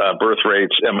forces, birth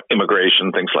rates,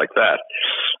 immigration, things like that.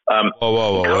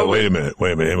 Whoa! Wait a minute!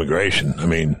 Immigration.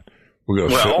 We're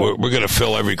going to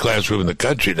fill every classroom in the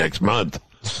country next month.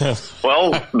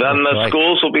 Well, then the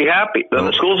schools will be happy. Then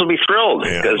the schools will be thrilled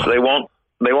because they won't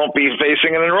be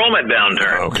facing an enrollment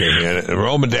downturn. Okay,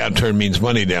 enrollment downturn means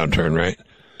money downturn, right?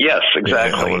 Yes,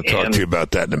 exactly. Yeah, I want to talk to you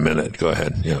about that in a minute. Go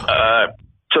ahead. Yeah.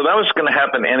 So that was going to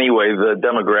happen anyway, the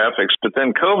demographics. But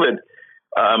then COVID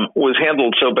was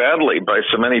handled so badly by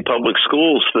so many public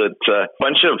schools that a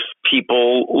bunch of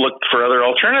people looked for other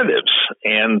alternatives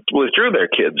and withdrew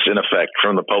their kids, in effect,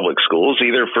 from the public schools,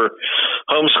 either for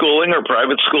homeschooling or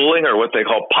private schooling or what they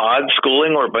call pod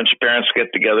schooling, where a bunch of parents get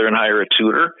together and hire a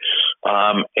tutor.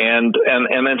 And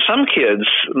then some kids,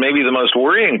 maybe the most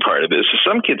worrying part of this is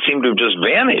some kids seem to have just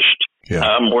vanished.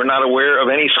 Yeah. We're not aware of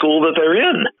any school that they're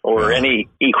in or any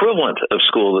equivalent of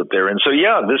school that they're in. So,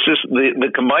 this is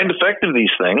the combined effect of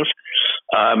these things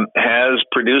has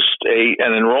produced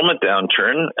an enrollment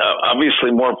downturn,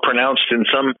 obviously more pronounced in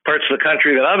some parts of the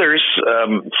country than others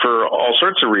for all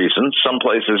sorts of reasons. Some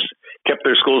places kept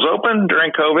their schools open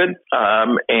during COVID,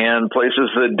 and places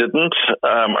that didn't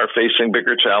are facing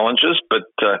bigger challenges. But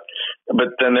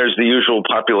then there's the usual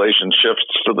population shifts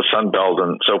to the Sun Belt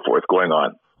and so forth going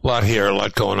on. A lot here, a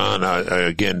lot going on.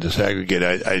 Again,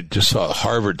 disaggregate. I just saw a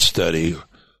Harvard study,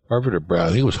 Harvard or Brown, I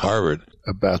think it was Harvard,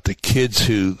 about the kids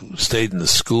who stayed in the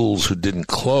schools who didn't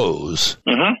close.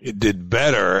 Mm-hmm. It did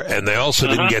better, and they also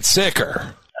didn't get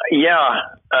sicker.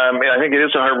 I think it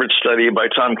is a Harvard study by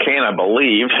Tom Kane, I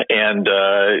believe, and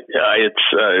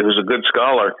it was a good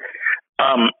scholar.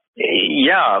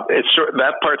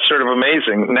 That part's sort of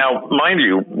amazing. Now, mind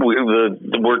you,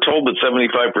 we're told that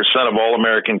 75% of all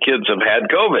American kids have had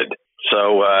COVID.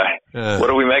 So what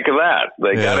do we make of that?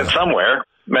 They got it somewhere.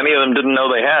 Many of them didn't know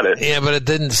they had it. Yeah, but it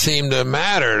didn't seem to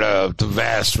matter to the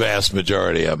vast, vast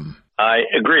majority of them. I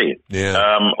agree.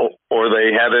 Yeah. Or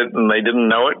they had it and they didn't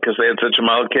know it because they had such a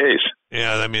mild case.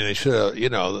 Yeah, I mean, they should have,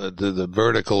 the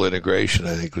vertical integration,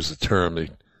 I think was the term. They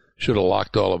should have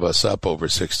locked all of us up over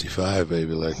 65,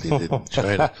 maybe, like they did in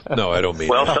China. No, I don't mean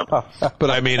that. But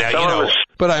I mean,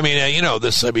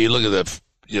 this. I mean, look at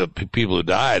the people who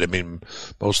died. I mean,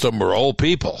 most of them were old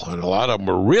people, and a lot of them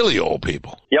were really old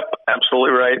people. Yep,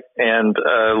 absolutely right. And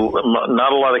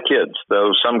not a lot of kids,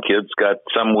 though. Some kids got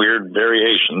some weird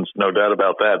variations, no doubt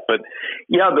about that. But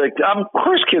of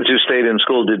course, kids who stayed in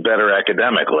school did better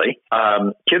academically.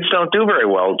 Kids don't do very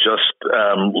well just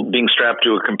being strapped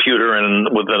to a computer and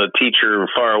with a teacher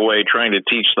far away trying to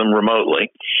teach them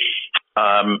remotely.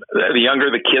 The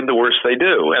younger the kid, the worse they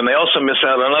do. And they also miss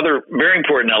out on other very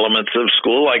important elements of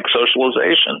school, like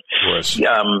socialization.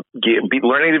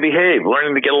 Learning to behave,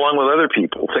 learning to get along with other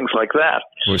people, things like that.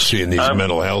 We're seeing these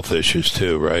mental health issues,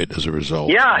 too, right, as a result.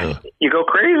 You go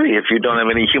crazy if you don't have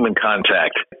any human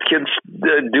contact. Kids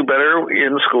do better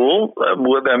in school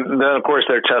with them. Then, of course,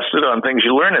 they're tested on things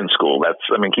you learn in school.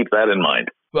 Keep that in mind.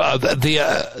 I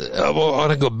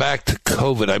want to go back to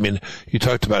COVID. I mean, you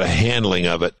talked about a handling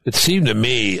of it. It seemed to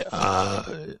me,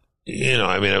 I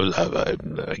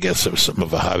guess it was some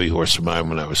of a hobby horse of mine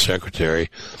when I was secretary.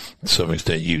 To some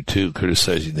extent, you too,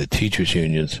 criticizing the teachers'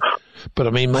 unions. But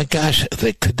I mean, my gosh,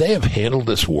 could they have handled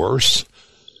this worse?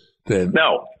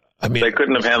 No. I mean, they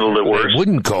couldn't have handled it worse. They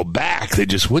wouldn't go back. They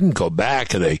just wouldn't go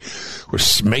back, and they were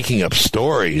making up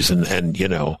stories, and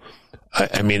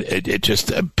I mean, it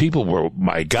just, people were,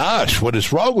 my gosh, what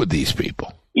is wrong with these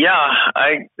people? Yeah,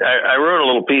 I wrote a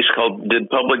little piece called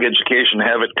 "Did Public Education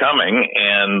Have It Coming?"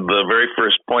 And the very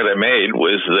first point I made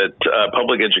was that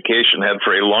public education had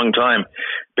for a long time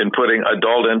been putting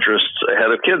adult interests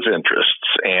ahead of kids' interests.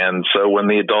 And so when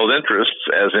the adult interests,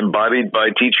 as embodied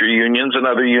by teacher unions and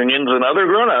other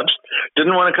grown-ups,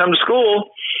 didn't want to come to school,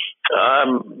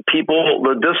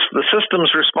 the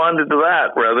systems responded to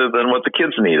that rather than what the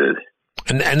kids needed.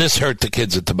 And this hurt the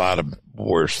kids at the bottom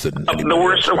worse than the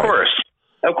worst, else, right?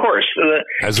 Of course.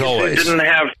 As always. They didn't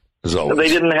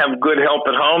have good help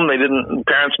at home.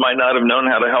 Parents might not have known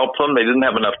how to help them. They didn't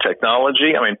have enough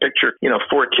technology. I mean, picture,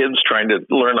 4 kids trying to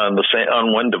learn on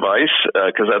one device,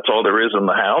 because that's all there is in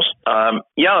the house.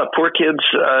 Poor kids,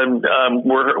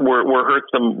 were hurt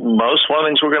the most. One of the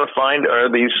things we're going to find are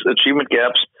these achievement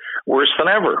gaps worse than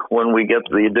ever when we get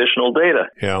the additional data.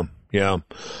 Yeah.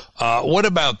 What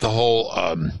about the whole,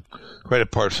 quite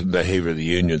apart from the behavior of the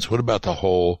unions, what about the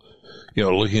whole,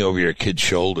 looking over your kid's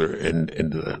shoulder and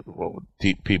what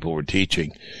people were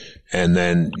teaching, and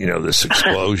then, this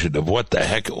explosion of what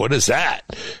is that?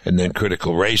 And then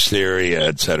critical race theory,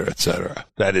 et cetera, et cetera.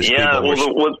 That is, go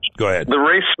ahead. The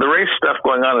race stuff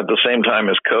going on at the same time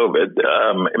as COVID,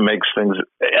 it makes things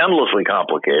endlessly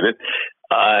complicated.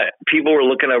 People were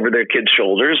looking over their kids'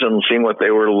 shoulders and seeing what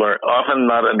they were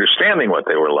often not understanding what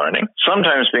they were learning,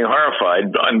 sometimes being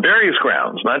horrified on various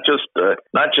grounds, not just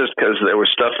because there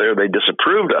was stuff there they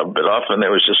disapproved of, but often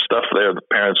there was just stuff there the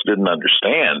parents didn't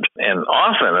understand. And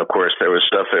often, of course, there was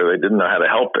stuff there they didn't know how to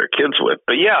help their kids with.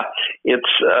 But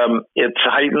it's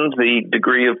heightened the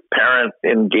degree of parent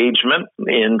engagement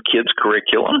in kids'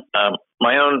 curriculum.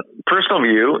 my own personal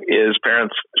view is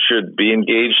parents should be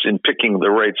engaged in picking the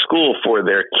right school for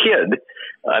their kid,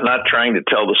 not trying to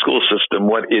tell the school system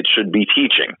what it should be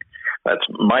teaching. That's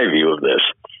my view of this.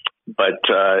 But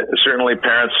certainly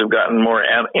parents have gotten more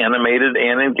animated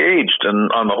and engaged,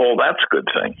 and on the whole, that's a good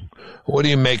thing. What do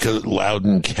you make of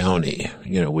Loudoun County,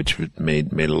 which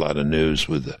made a lot of news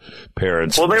with the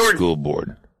parents and the school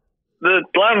board? The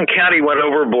Loudoun County went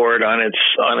overboard on its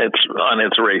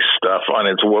race stuff, on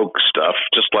its woke stuff,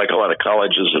 just like a lot of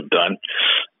colleges have done.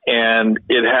 And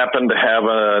it happened to have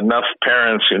enough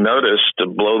parents who noticed to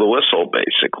blow the whistle,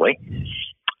 basically.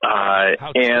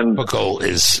 How typical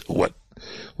is what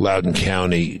Loudoun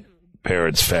County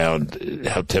parents found?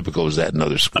 How typical is that in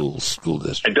other school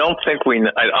districts? I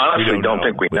honestly don't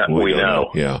think we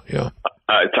know. Yeah.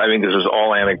 I think this is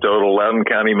all anecdotal. Loudoun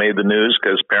County made the news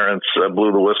because parents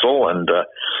blew the whistle, and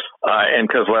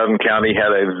because Loudoun County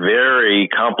had a very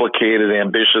complicated,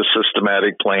 ambitious,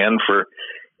 systematic plan for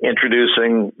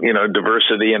introducing,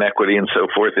 diversity and equity and so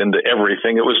forth into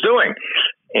everything it was doing.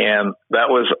 And that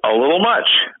was a little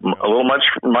much,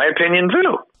 in my opinion,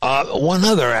 too. One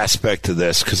other aspect to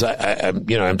this, because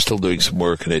I'm still doing some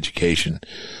work in education.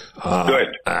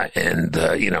 Good. And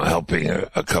helping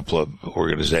a couple of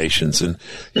organizations and,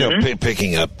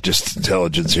 picking up just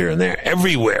intelligence here and there.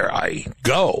 Everywhere I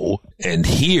go and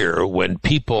hear, when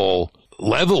people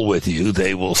level with you,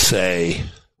 they will say,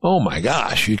 oh my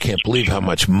gosh, you can't believe how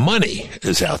much money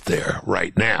is out there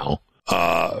right now,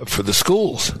 for the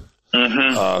schools.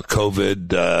 Mm-hmm.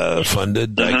 COVID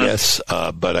funded, I guess.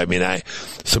 But I mean,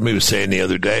 somebody was saying the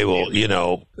other day,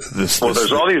 there's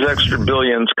all these extra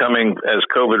billions coming as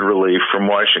COVID relief from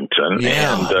Washington,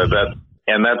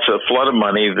 and that's a flood of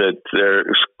money that their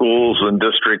schools and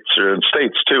districts and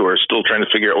states too are still trying to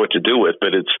figure out what to do with.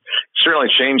 But it's certainly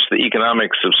changed the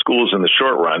economics of schools in the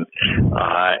short run,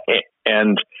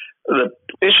 and the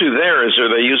issue there is,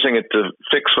 are they using it to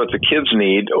fix what the kids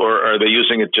need, or are they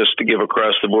using it just to give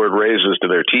across-the-board raises to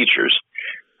their teachers?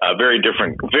 Very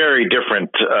different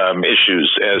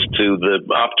issues as to the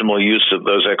optimal use of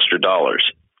those extra dollars.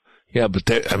 Yeah, but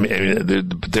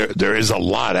there is a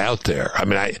lot out there. I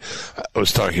mean, I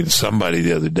was talking to somebody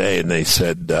the other day, and they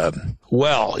said,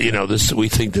 we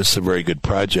think this is a very good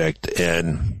project,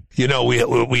 and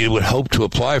we would hope to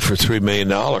apply for $3 million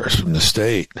from the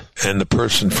state. And the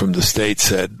person from the state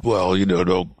said, well,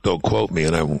 don't quote me,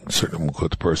 and I certainly won't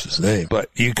quote the person's name, but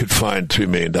you could find $3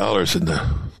 million in the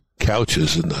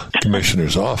couches in the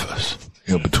commissioner's office,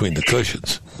 between the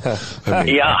cushions. I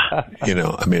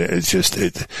mean, it's just,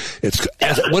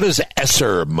 what is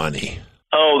ESSER money?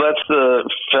 Oh, that's the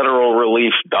federal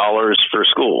relief dollars for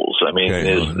schools. I mean,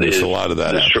 there's a lot of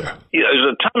that out there. Yeah, there's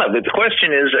a ton of it. The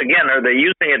question is, again, are they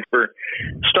using it for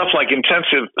stuff like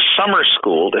intensive summer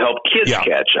school to help kids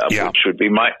catch up, which would be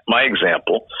my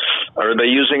example? Or are they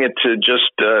using it to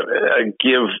just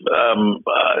give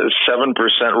 7%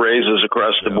 raises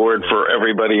across the board for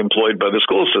everybody employed by the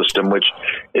school system, which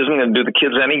isn't going to do the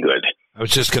kids any good? I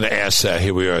was just going to ask that.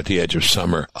 Here we are at the edge of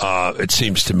summer. It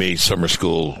seems to me summer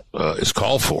school is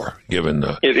called for, given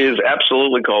it is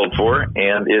absolutely called for,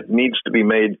 and it needs to be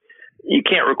made. You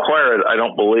can't require it, I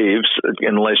don't believe,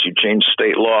 unless you change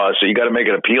state law. So you got to make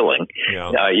it appealing.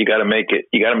 Yeah. You got to make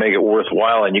it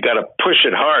worthwhile, and you got to push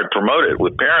it hard, promote it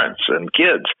with parents and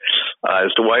kids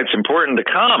as to why it's important to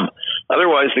come.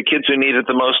 Otherwise, the kids who need it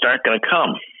the most aren't going to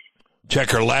come.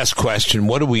 Checker, last question.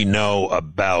 What do we know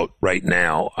about right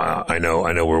now? I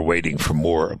know we're waiting for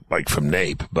more, like from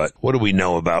NAEP, but what do we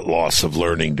know about loss of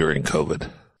learning during COVID?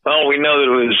 Well, we know that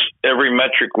it was every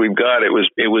metric we've got. It was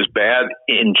bad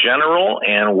in general,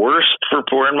 and worst for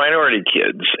poor and minority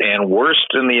kids, and worst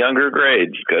in the younger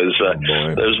grades, because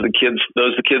those are the kids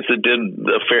that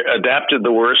adapted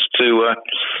the worst to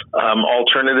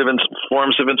alternative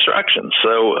forms of instruction.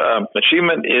 So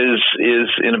achievement is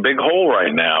in a big hole right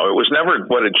now. It was never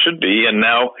what it should be, and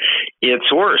now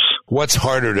it's worse. What's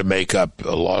harder to make up,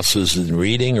 losses in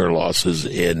reading or losses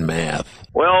in math?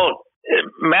 Well,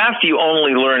 math you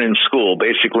only learn in school.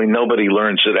 Basically, nobody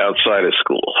learns it outside of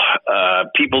school. Some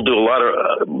people do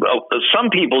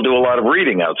a lot of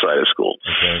reading outside of school.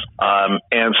 Okay.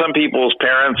 And some people's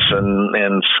parents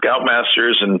and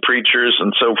scoutmasters and preachers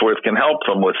and so forth can help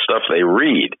them with stuff they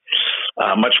read,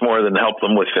 much more than help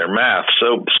them with their math.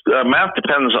 So math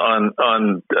depends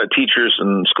on teachers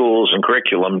and schools and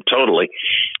curriculum totally.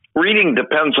 Reading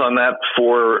depends on that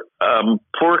for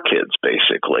poor kids,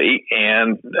 basically,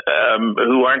 and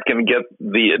who aren't going to get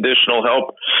the additional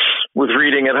help with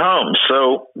reading at home.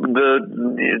 So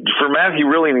for math, you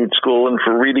really need school, and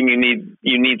for reading,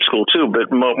 you need school too, but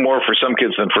more for some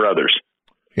kids than for others.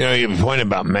 You know, your point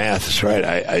about math is right.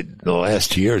 I the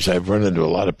last years, I've run into a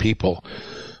lot of people,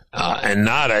 and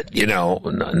not at,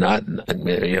 at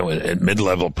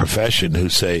mid-level profession who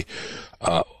say,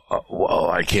 well,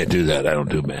 I can't do that. I don't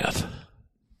do math.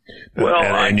 Well,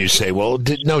 and you say, well,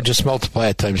 just multiply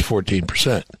it times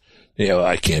 14%.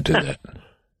 I can't do that.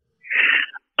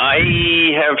 I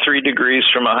have 3 degrees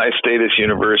from a high-status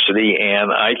university,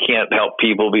 and I can't help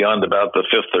people beyond about the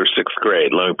 5th or 6th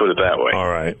grade. Let me put it that way. All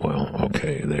right. Well,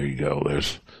 okay. There you go.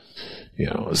 There's,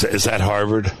 is that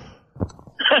Harvard?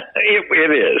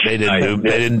 It is. They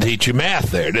didn't teach you math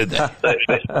there, did they?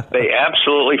 They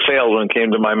absolutely failed when it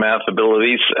came to my math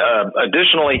abilities.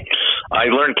 Additionally, I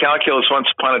learned calculus once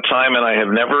upon a time, and I have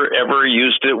never, ever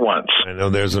used it once. I know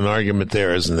there's an argument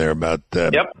there, isn't there, about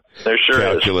yep, there sure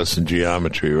calculus is. And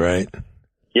geometry, right?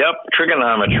 Yep,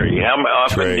 trigonometry. How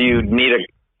often do you need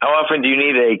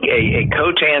a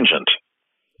cotangent?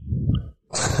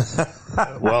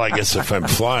 Well, I guess if I'm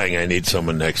flying, I need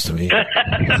someone next to me.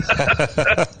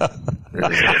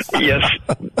 Yes,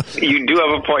 you do have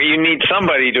a point. You need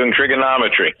somebody doing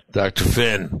trigonometry. Dr.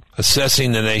 Finn,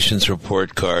 assessing the nation's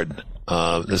report card.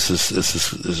 This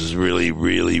is really,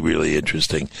 really, really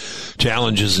interesting.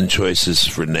 Challenges and choices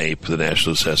for NAEP, the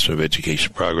National Assessment of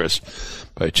Education Progress,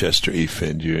 by Chester E.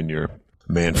 Finn Jr.,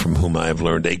 a man from whom I have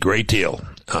learned a great deal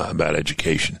about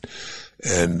education,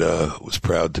 and was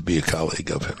proud to be a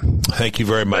colleague of him. Thank you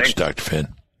very much, Dr. Finn.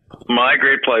 My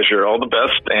great pleasure. All the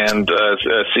best, and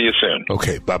see you soon.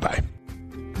 Okay, bye-bye.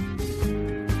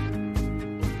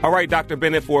 All right, Dr.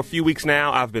 Bennett, for a few weeks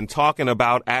now, I've been talking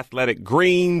about Athletic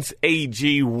Greens,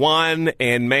 AG1,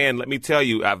 and man, let me tell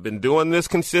you, I've been doing this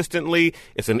consistently.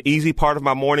 It's an easy part of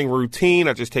my morning routine.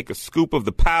 I just take a scoop of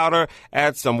the powder,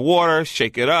 add some water,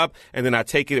 shake it up, and then I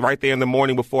take it right there in the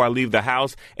morning before I leave the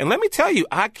house. And let me tell you,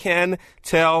 I can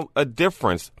tell a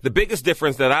difference. The biggest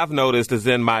difference that I've noticed is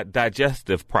in my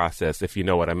digestive process, if you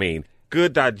know what I mean.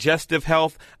 Good digestive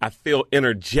health. I feel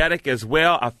energetic as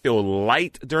well. I feel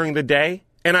light during the day.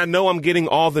 And I know I'm getting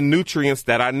all the nutrients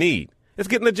that I need. It's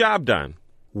getting the job done.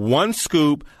 1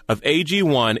 scoop of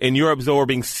AG1 and you're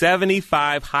absorbing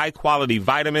 75 high-quality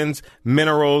vitamins,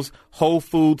 minerals, whole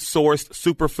food sourced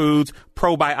superfoods,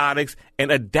 probiotics,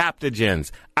 and adaptogens.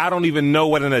 I don't even know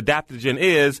what an adaptogen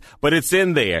is, but it's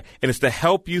in there, and it's to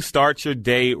help you start your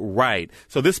day right.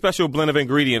 So this special blend of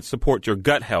ingredients support your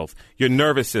gut health, your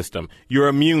nervous system, your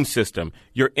immune system,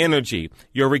 your energy,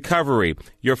 your recovery,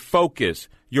 your focus,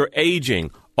 your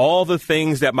aging, all the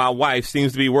things that my wife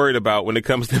seems to be worried about when it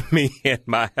comes to me and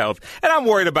my health. And I'm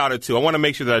worried about it too. I want to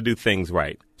make sure that I do things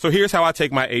right. So here's how I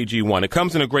take my AG1. It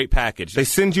comes in a great package. They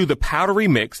send you the powdery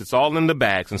mix. It's all in the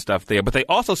bags and stuff there. But they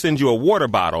also send you a water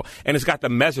bottle, and it's got the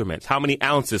measurements, how many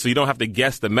ounces, so you don't have to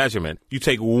guess the measurement. You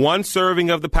take 1 serving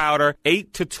of the powder,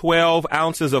 8 to 12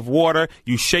 ounces of water.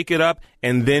 You shake it up,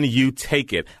 and then you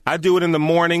take it. I do it in the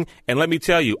morning, and let me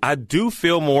tell you, I do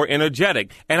feel more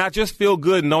energetic. And I just feel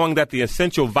good knowing that the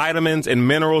essential vitamins and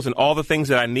minerals and all the things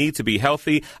that I need to be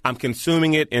healthy, I'm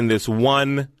consuming it in this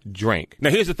one drink.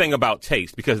 Now, here's the thing about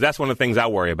taste, because that's one of the things I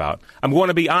worry about. I'm going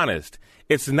to be honest.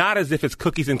 It's not as if it's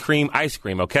cookies and cream ice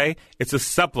cream, okay? It's a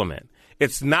supplement.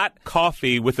 It's not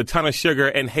coffee with a ton of sugar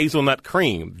and hazelnut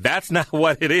cream. That's not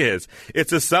what it is.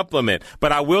 It's a supplement.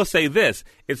 But I will say this.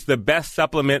 It's the best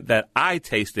supplement that I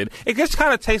tasted. It just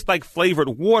kind of tastes like flavored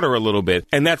water a little bit,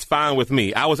 and that's fine with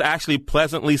me. I was actually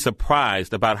pleasantly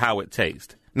surprised about how it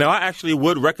tastes. Now, I actually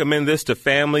would recommend this to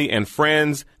family and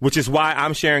friends, which is why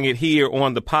I'm sharing it here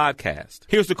on the podcast.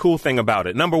 Here's the cool thing about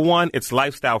it. Number 1, it's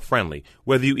lifestyle friendly.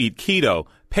 Whether you eat keto,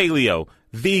 paleo,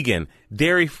 vegan,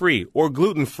 dairy-free, or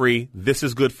gluten-free, this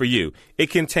is good for you. It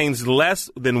contains less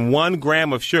than 1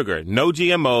 gram of sugar, no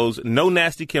GMOs, no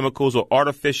nasty chemicals or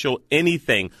artificial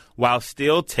anything, while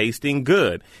still tasting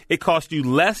good. It costs you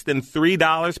less than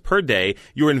 $3 per day.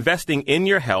 You're investing in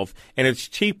your health, and it's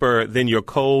cheaper than your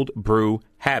cold brew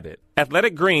habit.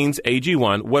 Athletic Greens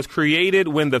AG1 was created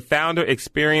when the founder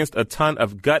experienced a ton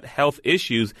of gut health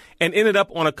issues and ended up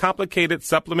on a complicated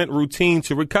supplement routine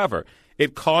to recover.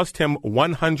 It cost him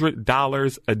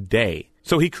 $100 a day.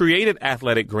 So he created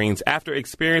Athletic Greens after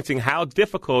experiencing how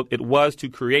difficult it was to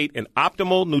create an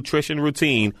optimal nutrition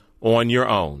routine on your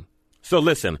own. So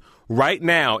listen, right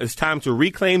now it's time to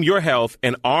reclaim your health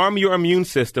and arm your immune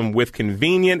system with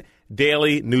convenient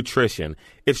daily nutrition.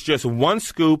 It's just 1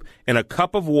 scoop in a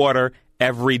cup of water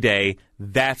every day.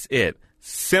 That's it.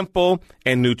 Simple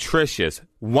and nutritious.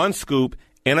 1 scoop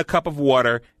in a cup of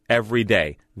water every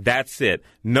day. That's it.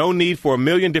 No need for a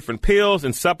million different pills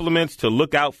and supplements to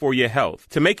look out for your health.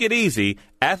 To make it easy,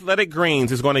 Athletic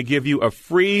Greens is going to give you a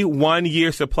free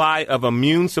 1-year supply of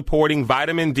immune-supporting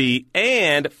vitamin D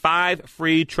and 5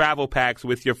 free travel packs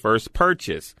with your first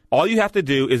purchase. All you have to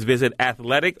do is visit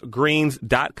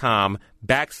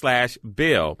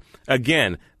athleticgreens.com/Bill.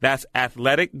 Again, that's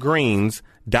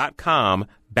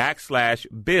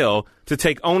athleticgreens.com/Bill to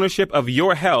take ownership of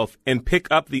your health and pick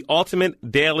up the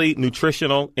ultimate daily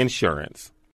nutritional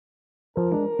insurance.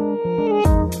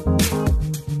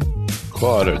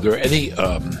 Claude, are there any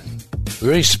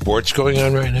sports going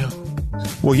on right now?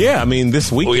 Well, yeah. I mean, this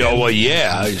weekend. Well,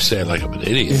 yeah. You say it like I'm an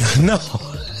idiot. No.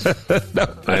 No.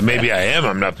 Maybe I am.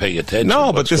 I'm not paying attention.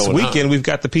 No, but this weekend we've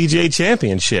got the PGA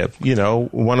Championship,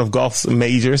 one of golf's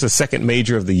majors, the second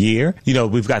major of the year.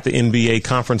 We've got the NBA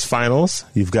Conference Finals.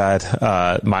 You've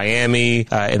got Miami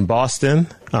and Boston,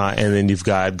 and then you've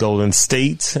got Golden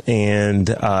State and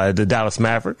the Dallas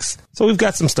Mavericks. So we've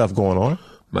got some stuff going on.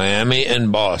 Miami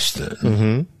and Boston,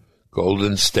 mm-hmm.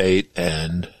 Golden State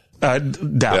and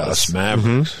Dallas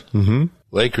Mavericks. Mm-hmm. Mm-hmm.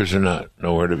 Lakers are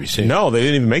nowhere to be seen. No, they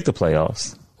didn't even make the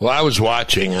playoffs. Well, I was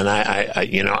watching, and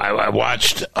I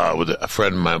watched with a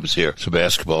friend of mine was here. It's a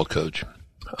basketball coach,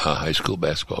 high school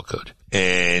basketball coach,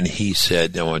 and he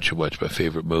said, "I want you to watch my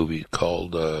favorite movie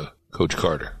called Coach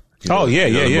Carter." Yeah.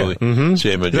 Mm-hmm.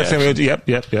 Samuel Jackson. Yep.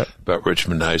 About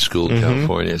Richmond High School in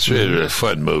California. It's really a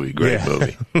fun movie, great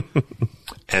movie.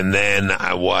 And then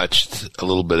I watched a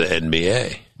little bit of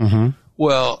NBA. Mm-hmm.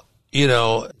 Well,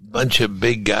 a bunch of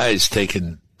big guys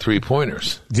taking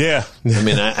 3-pointers. Yeah. I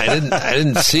mean, I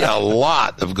didn't see a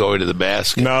lot of going to the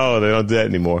basket. No, they don't do that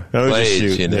anymore. No, Plays,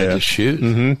 just shoot. Just shoot.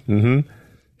 Mm-hmm.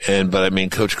 Mm-hmm. But I mean,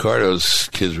 Coach Carter's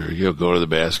kids were, going to the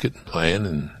basket and playing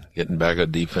and getting back on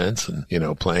defense and,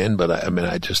 playing. But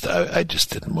I just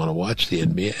didn't want to watch the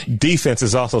NBA. Defense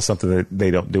is also something that they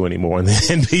don't do anymore in the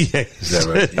NBA. Is that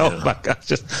right? Oh my gosh,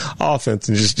 just offense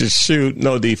and just shoot.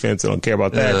 No defense. I don't care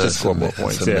about that. Just score more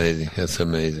points. That's amazing. Yeah. That's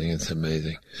amazing. It's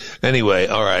amazing. Anyway,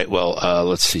 all right. Well,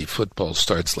 let's see. Football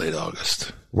starts late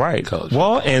August. Right. College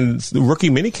well, football. And rookie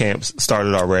mini camps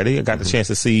started already. I got the chance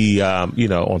to see,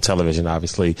 on television,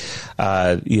 obviously,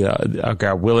 our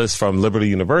guy Willis from Liberty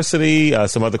University,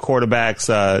 some other quarterbacks,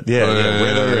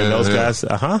 Ritter and those guys.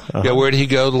 Yeah, where did he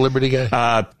go, the Liberty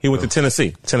guy? He went to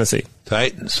Tennessee.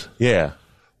 Titans. Yeah.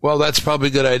 Well, that's probably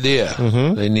a good idea.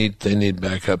 Mm-hmm. They need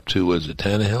backup to, was it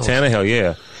Tannehill? Tannehill,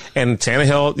 yeah. And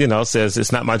Tannehill, says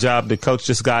it's not my job to coach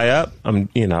this guy up.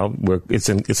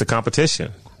 It's a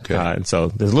competition. Okay. And so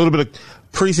there's a little bit of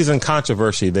preseason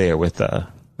controversy there with.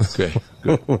 Okay.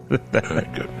 Good. All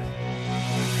right, good.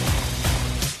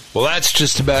 Well, that's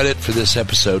just about it for this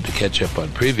episode. To catch up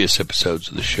on previous episodes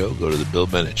of the show, go to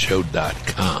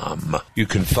thebillbennettshow.com. You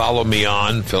can follow me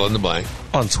on fill in the blank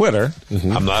on Twitter.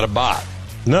 Mm-hmm. I'm not a bot.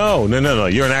 No.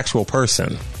 You're an actual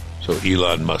person. So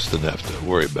Elon mustn't have to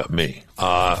worry about me.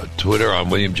 Twitter,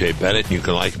 I'm William J. Bennett. You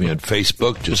can like me on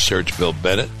Facebook. Just search Bill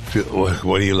Bennett. What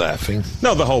are you laughing?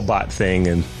 No, the whole bot thing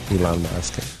and Elon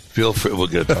Musk. Feel free. We're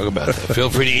going to talk about that. Feel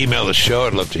free to email the show.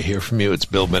 I'd love to hear from you. It's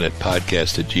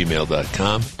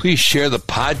BillBennettPodcast@gmail.com. Please share the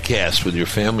podcast with your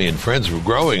family and friends. We're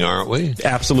growing, aren't we?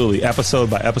 Absolutely. Episode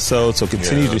by episode. So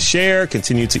continue to share.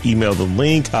 Continue to email the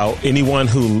link. Anyone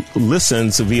who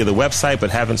listens via the website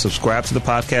but haven't subscribed to the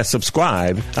podcast,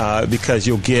 subscribe because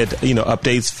you'll get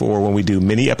updates for when we do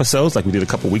mini episodes like we did a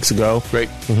couple weeks ago. Great.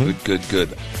 Mm-hmm. Good.